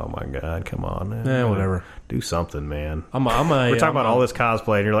 Oh my God, come on, man. Whatever. Do something, man. We're talking about all this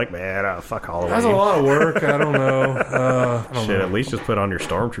cosplay, and you're like, man, fuck Halloween. That's a lot of work. I don't know. At least just put on your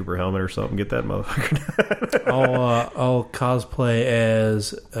Stormtrooper helmet or something. Get that motherfucker. I'll cosplay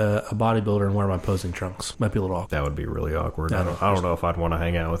as a bodybuilder and wear my posing trunks. Might be a little awkward. That would be really awkward. I don't know if I'd want to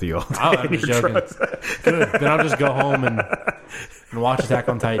hang out with you all day. I'm just joking. Good. Then I'll just go home and watch Attack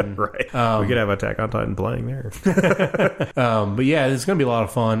on Titan. Right. We could have Attack on Titan playing there. But yeah, it's going to be a lot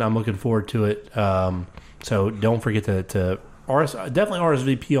of fun. I'm looking forward to it. So don't forget to definitely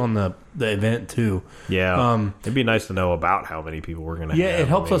RSVP on the event too. Yeah. It'd be nice to know about how many people we're going to have. Yeah, it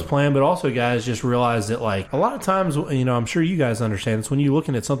helps us plan, but also, guys, just realize that like a lot of times, I'm sure you guys understand this, when you're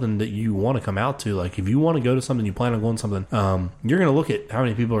looking at something that you want to come out to, like if you want to go to something, you plan on going to something, you're going to look at how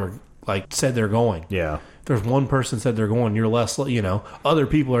many people are like said they're going. Yeah. If there's one person said they're going, you're less, other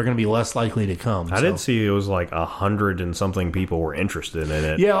people are going to be less likely to come. I did see it was like 100 and something people were interested in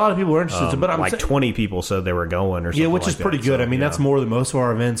it. Yeah, a lot of people were interested, but I'm like 20 people said they were going or something. Yeah, which is pretty good. So, I mean, that's more than most of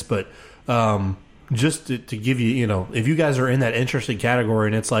our events, but just to give you, if you guys are in that interested category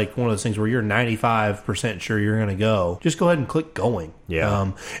and it's like one of those things where you're 95% sure you're going to go, just go ahead and click going.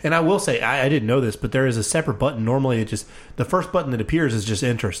 Yeah. And I will say, I didn't know this, but there is a separate button. Normally, the first button that appears is just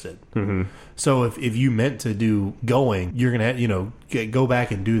interested. Mm-hmm. So if you meant to do going, you're going to, go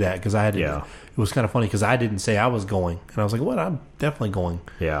back and do that, because I had to. Yeah. It was kind of funny because I didn't say I was going, and I was like, "What? I'm definitely going."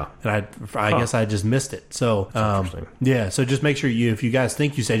 Yeah, and I guess I just missed it. So, yeah. So just make sure if you guys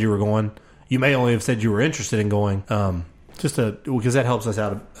think you said you were going, you may only have said you were interested in going. Because that helps us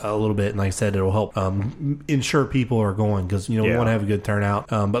out a little bit, and like I said, it'll help ensure people are going, because we want to have a good turnout.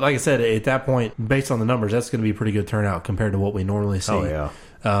 But like I said, at that point, based on the numbers, that's going to be a pretty good turnout compared to what we normally see. Oh yeah.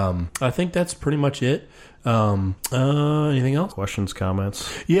 I think that's pretty much it. Anything else? Questions,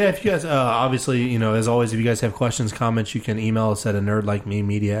 comments? Yeah, if you guys, obviously, as always, if you guys have questions, comments, you can email us at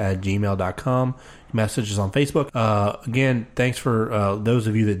anerdlikememedia@gmail.com. Messages on Facebook. Again, thanks for those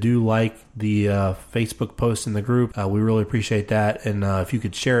of you that do like the Facebook post in the group. We really appreciate that. And if you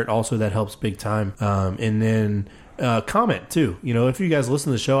could share it also, that helps big time. And then comment too. If you guys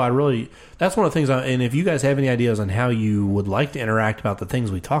listen to the show, that's one of the things. And if you guys have any ideas on how you would like to interact about the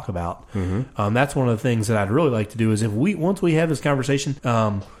things we talk about, that's one of the things that I'd really like to do. Is once we have this conversation,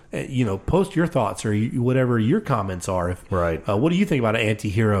 post your thoughts or whatever your comments are. Right. What do you think about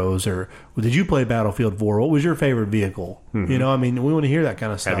Antiheroes? Or did you play Battlefield 4? What was your favorite vehicle? We want to hear that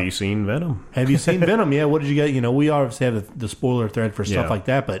kind of stuff. Have you seen Venom? Yeah. What did you get? We obviously have the spoiler thread for stuff like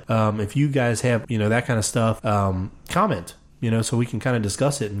that. But if you guys have that kind of stuff, comment. So we can kind of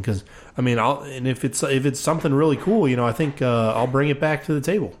discuss it, because if it's something really cool, I think I'll bring it back to the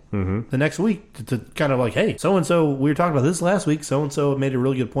table the next week to kind of like, hey, so and so, we were talking about this last week. So and so made a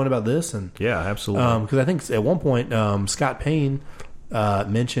really good point about this, and yeah, absolutely. Because I think at one point Scott Payne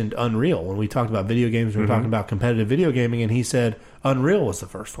mentioned Unreal when we talked about video games. We were talking about competitive video gaming, and he said Unreal was the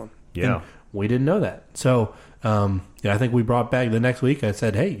first one. Yeah, and we didn't know that. So. I think we brought back the next week. I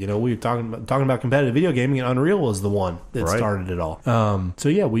said, hey, we were talking about competitive video gaming, and Unreal was the one that started it all.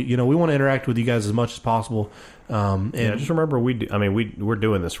 We want to interact with you guys as much as possible. And just remember, we're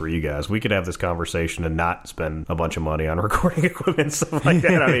doing this for you guys. We could have this conversation and not spend a bunch of money on recording equipment and stuff like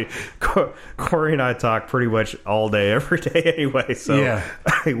that. Cory and I talk pretty much all day, every day anyway. So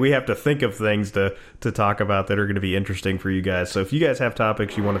we have to think of things to talk about that are going to be interesting for you guys. So if you guys have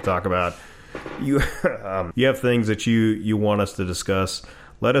topics you want to talk about, you have things that you want us to discuss,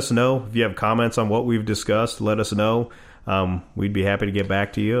 let us know. If you have comments on what we've discussed, let us know. We'd be happy to get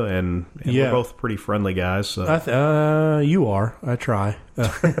back to you, and we're both pretty friendly guys. So. You are. I try.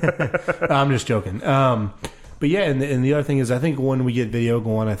 I'm just joking. But yeah, and the other thing is, I think when we get video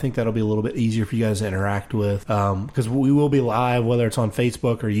going, I think that'll be a little bit easier for you guys to interact with, because we will be live, whether it's on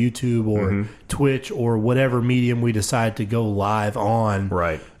Facebook or YouTube or Twitch or whatever medium we decide to go live on.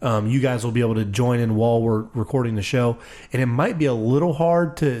 Right. You guys will be able to join in while we're recording the show, and it might be a little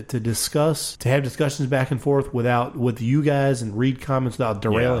hard to have discussions back and forth with you guys and read comments without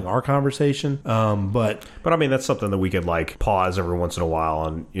derailing our conversation. But that's something that we could like pause every once in a while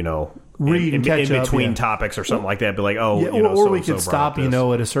and read and catch in up, between topics or something like that. Be like, or we could stop, at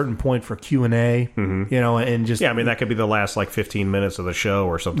a certain point for Q&A, and just that could be the last like 15 minutes of the show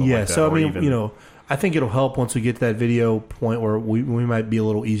or something like that. Yeah, so I think it'll help once we get to that video point where we might be a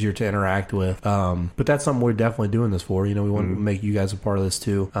little easier to interact with. But that's something we're definitely doing this for. We want to make you guys a part of this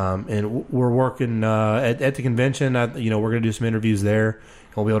too. And we're working at the convention. We're going to do some interviews there,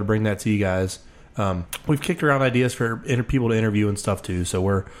 and we'll be able to bring that to you guys. We've kicked around ideas for people to interview and stuff too. So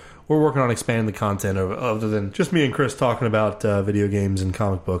we're working on expanding the content other than just me and Chris talking about video games and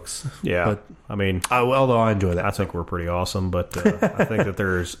comic books. Yeah, but although I enjoy that. I think we're pretty awesome, but I think that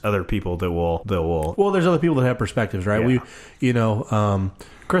there's other people that will. Well, there's other people that have perspectives, right? Yeah.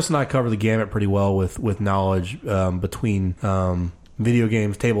 Chris and I cover the gamut pretty well with knowledge between video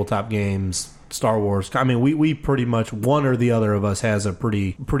games, tabletop games, Star Wars. We pretty much, one or the other of us has a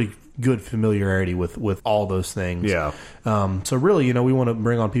pretty good familiarity with all those things. Yeah. So really, we want to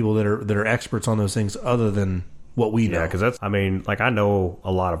bring on people that are experts on those things other than what we know. Yeah, because I know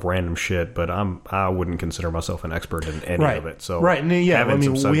a lot of random shit, but I wouldn't consider myself an expert in any of it. So right, and yeah, that's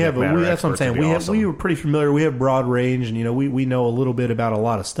what I'm saying. We were pretty familiar. We have broad range, and we know a little bit about a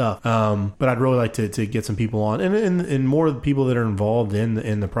lot of stuff. But I'd really like to get some people on, and more of the people that are involved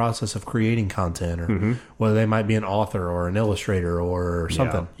in the process of creating content, or whether they might be an author or an illustrator or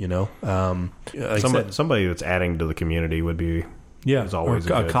something. Somebody that's adding to the community would be. Yeah, is always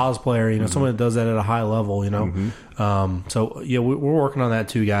a cosplayer, someone that does that at a high level, So yeah, we're working on that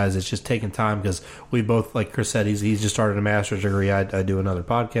too, guys. It's just taking time because we both, like Chris said, he's just started a master's degree. I do another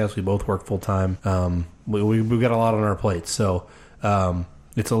podcast. We both work full time. We've got a lot on our plates, so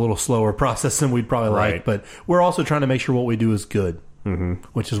it's a little slower process than we'd probably like. But we're also trying to make sure what we do is good.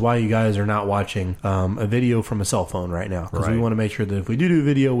 Which is why you guys are not watching a video from a cell phone right now, because we want to make sure that if we do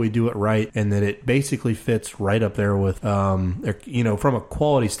video, we do it right, and that it basically fits right up there with from a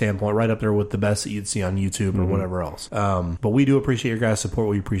quality standpoint, right up there with the best that you'd see on YouTube or whatever else. But we do appreciate your guys' support.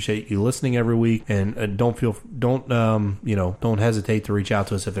 We appreciate you listening every week, and don't hesitate to reach out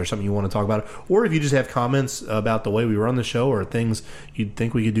to us if there's something you want to talk about, or if you just have comments about the way we run the show or things you'd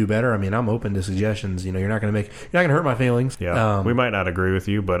think we could do better. I'm open to suggestions. You're not going to hurt my feelings. Yeah, we might not agree with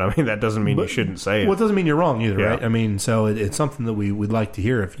you, but that doesn't mean you shouldn't say it. Well, it doesn't mean you're wrong either, right? So it's something that we'd like to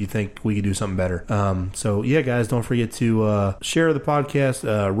hear if you think we could do something better. So yeah, guys, don't forget to share the podcast,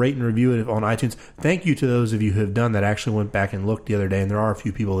 rate and review it on iTunes. Thank you to those of you who have done that. I actually went back and looked the other day, and there are a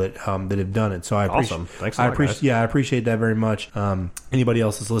few people that have done it. So I appreciate. Awesome. Thanks a lot, guys. Yeah, I appreciate that very much. Anybody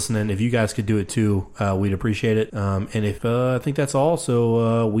else that's listening, if you guys could do it too, we'd appreciate it. And if I think that's all.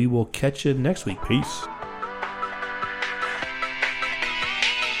 So we will catch you next week. Peace.